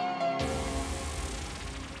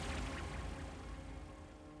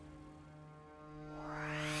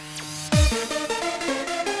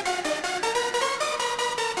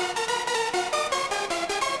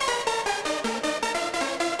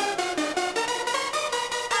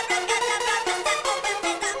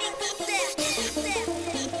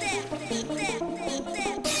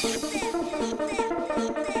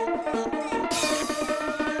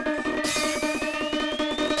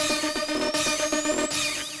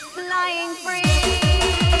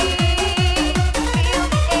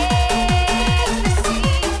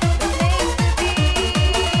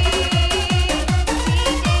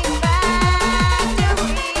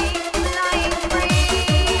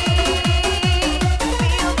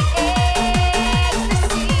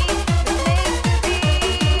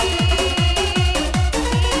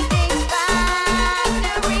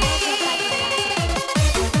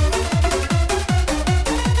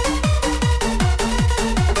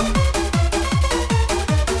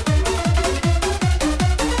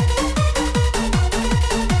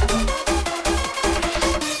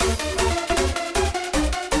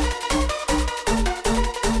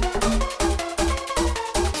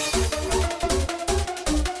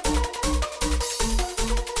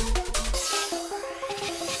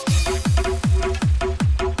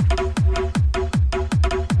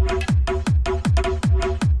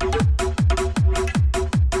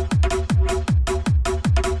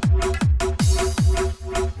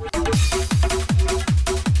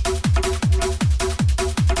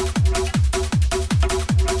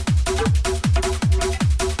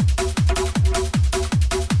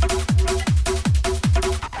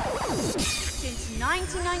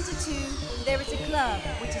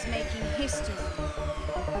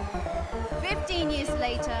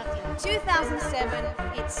 later, in 2007,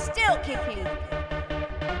 it's still kicking.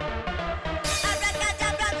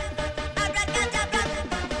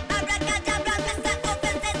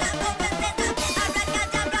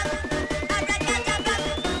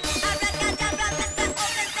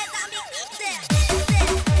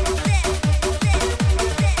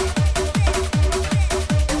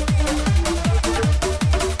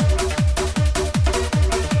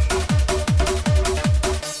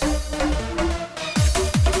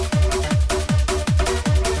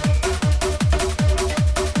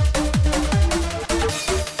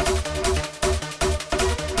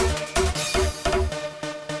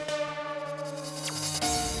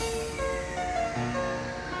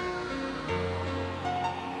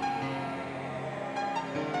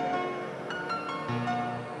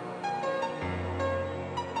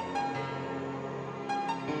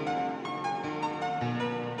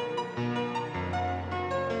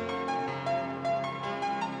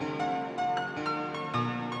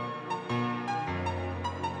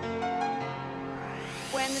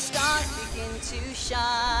 When the stars begin to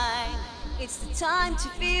shine, it's the time to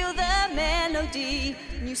feel the melody.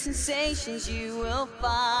 New sensations you will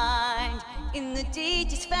find in the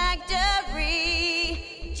DJ's factory.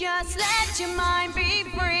 Just let your mind be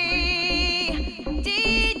free.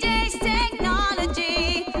 DJ's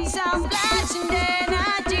technology, sound flash and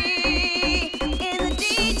energy. In the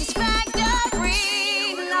DJ's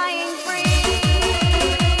factory, lying free.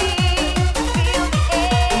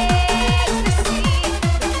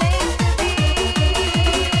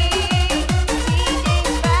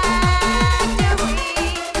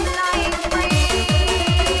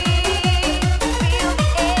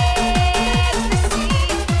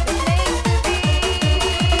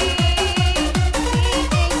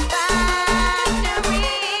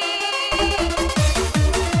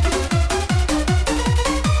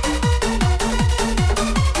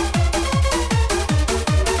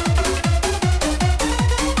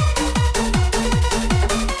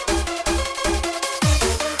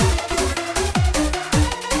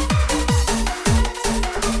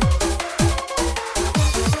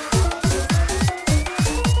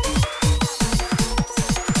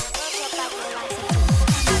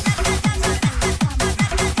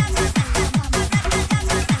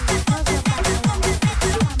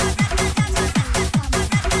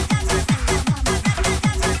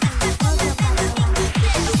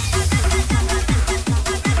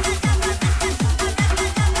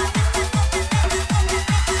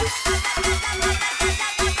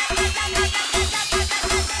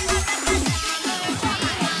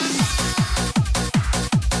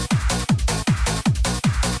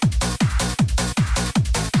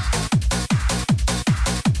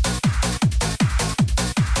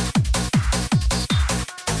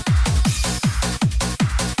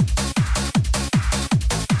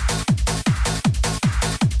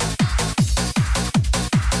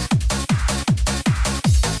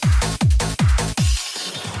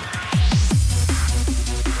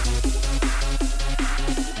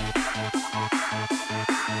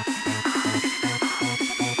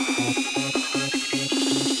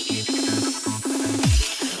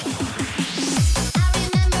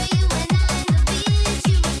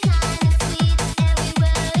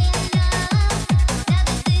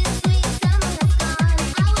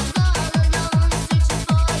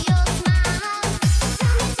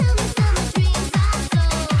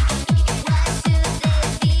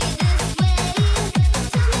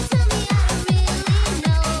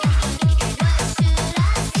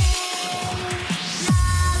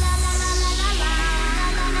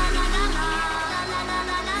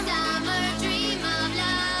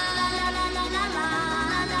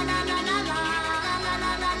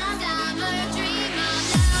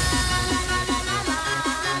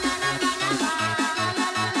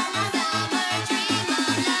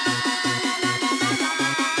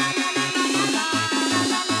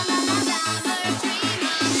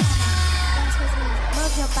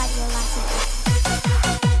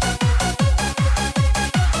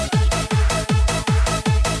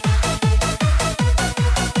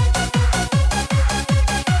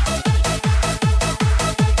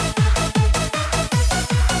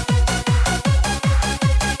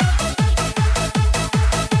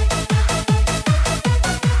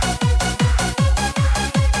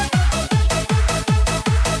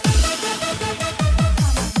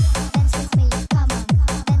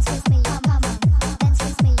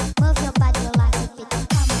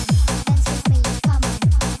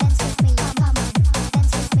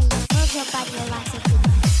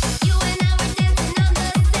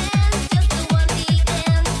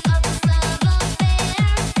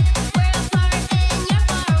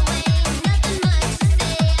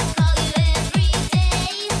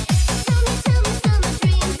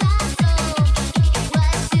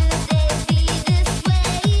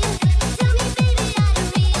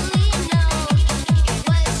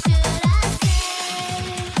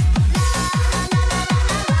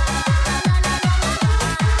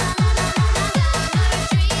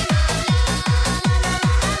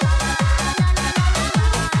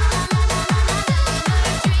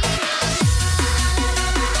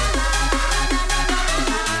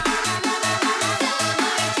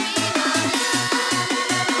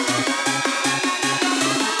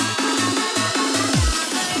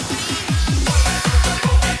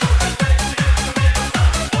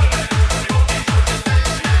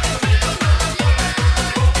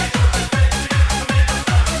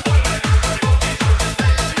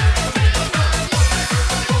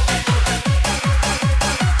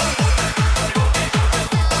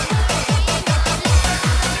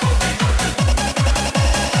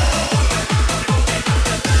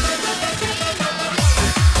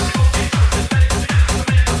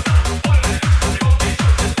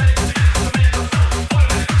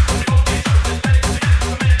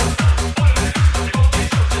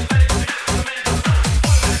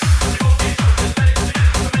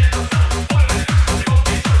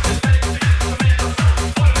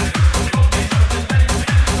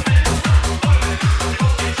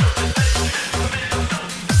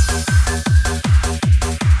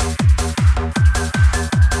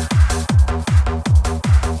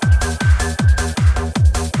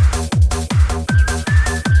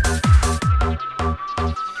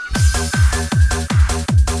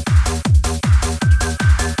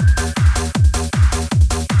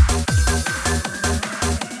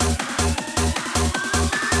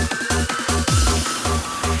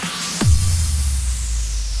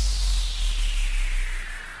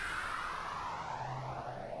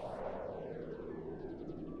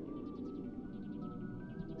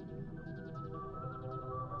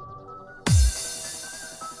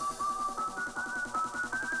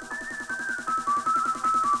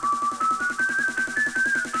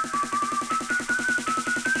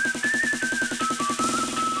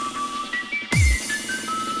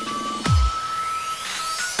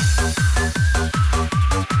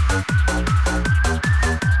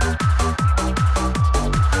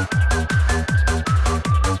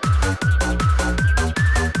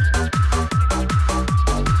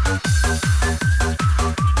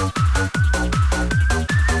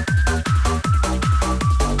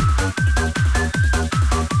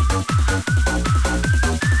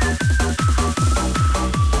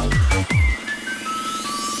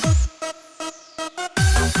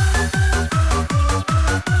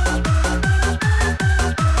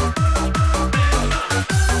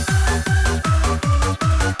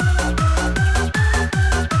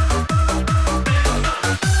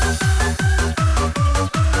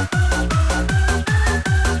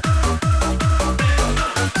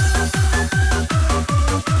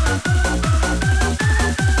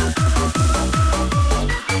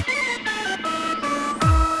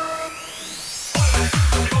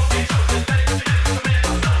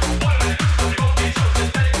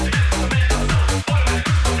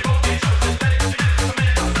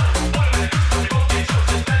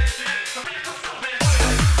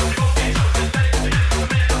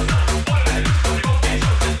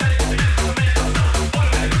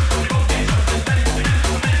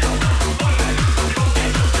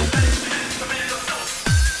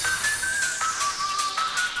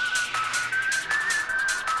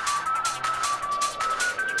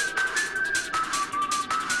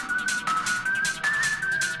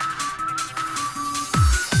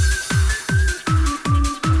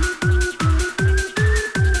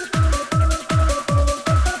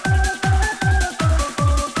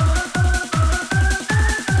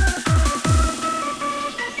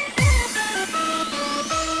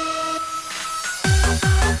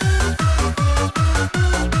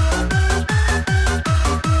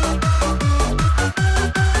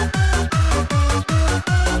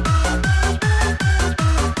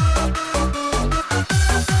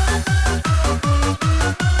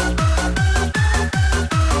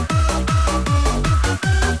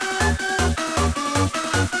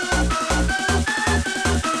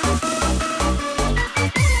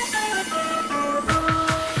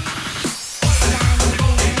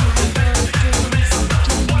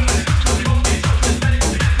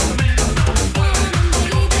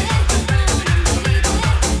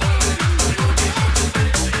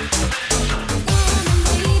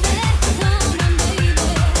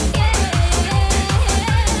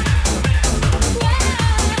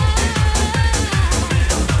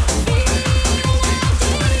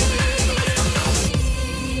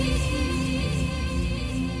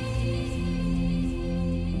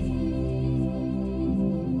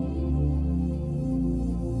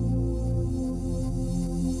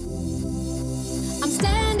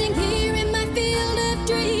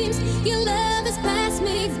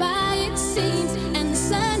 weeks by.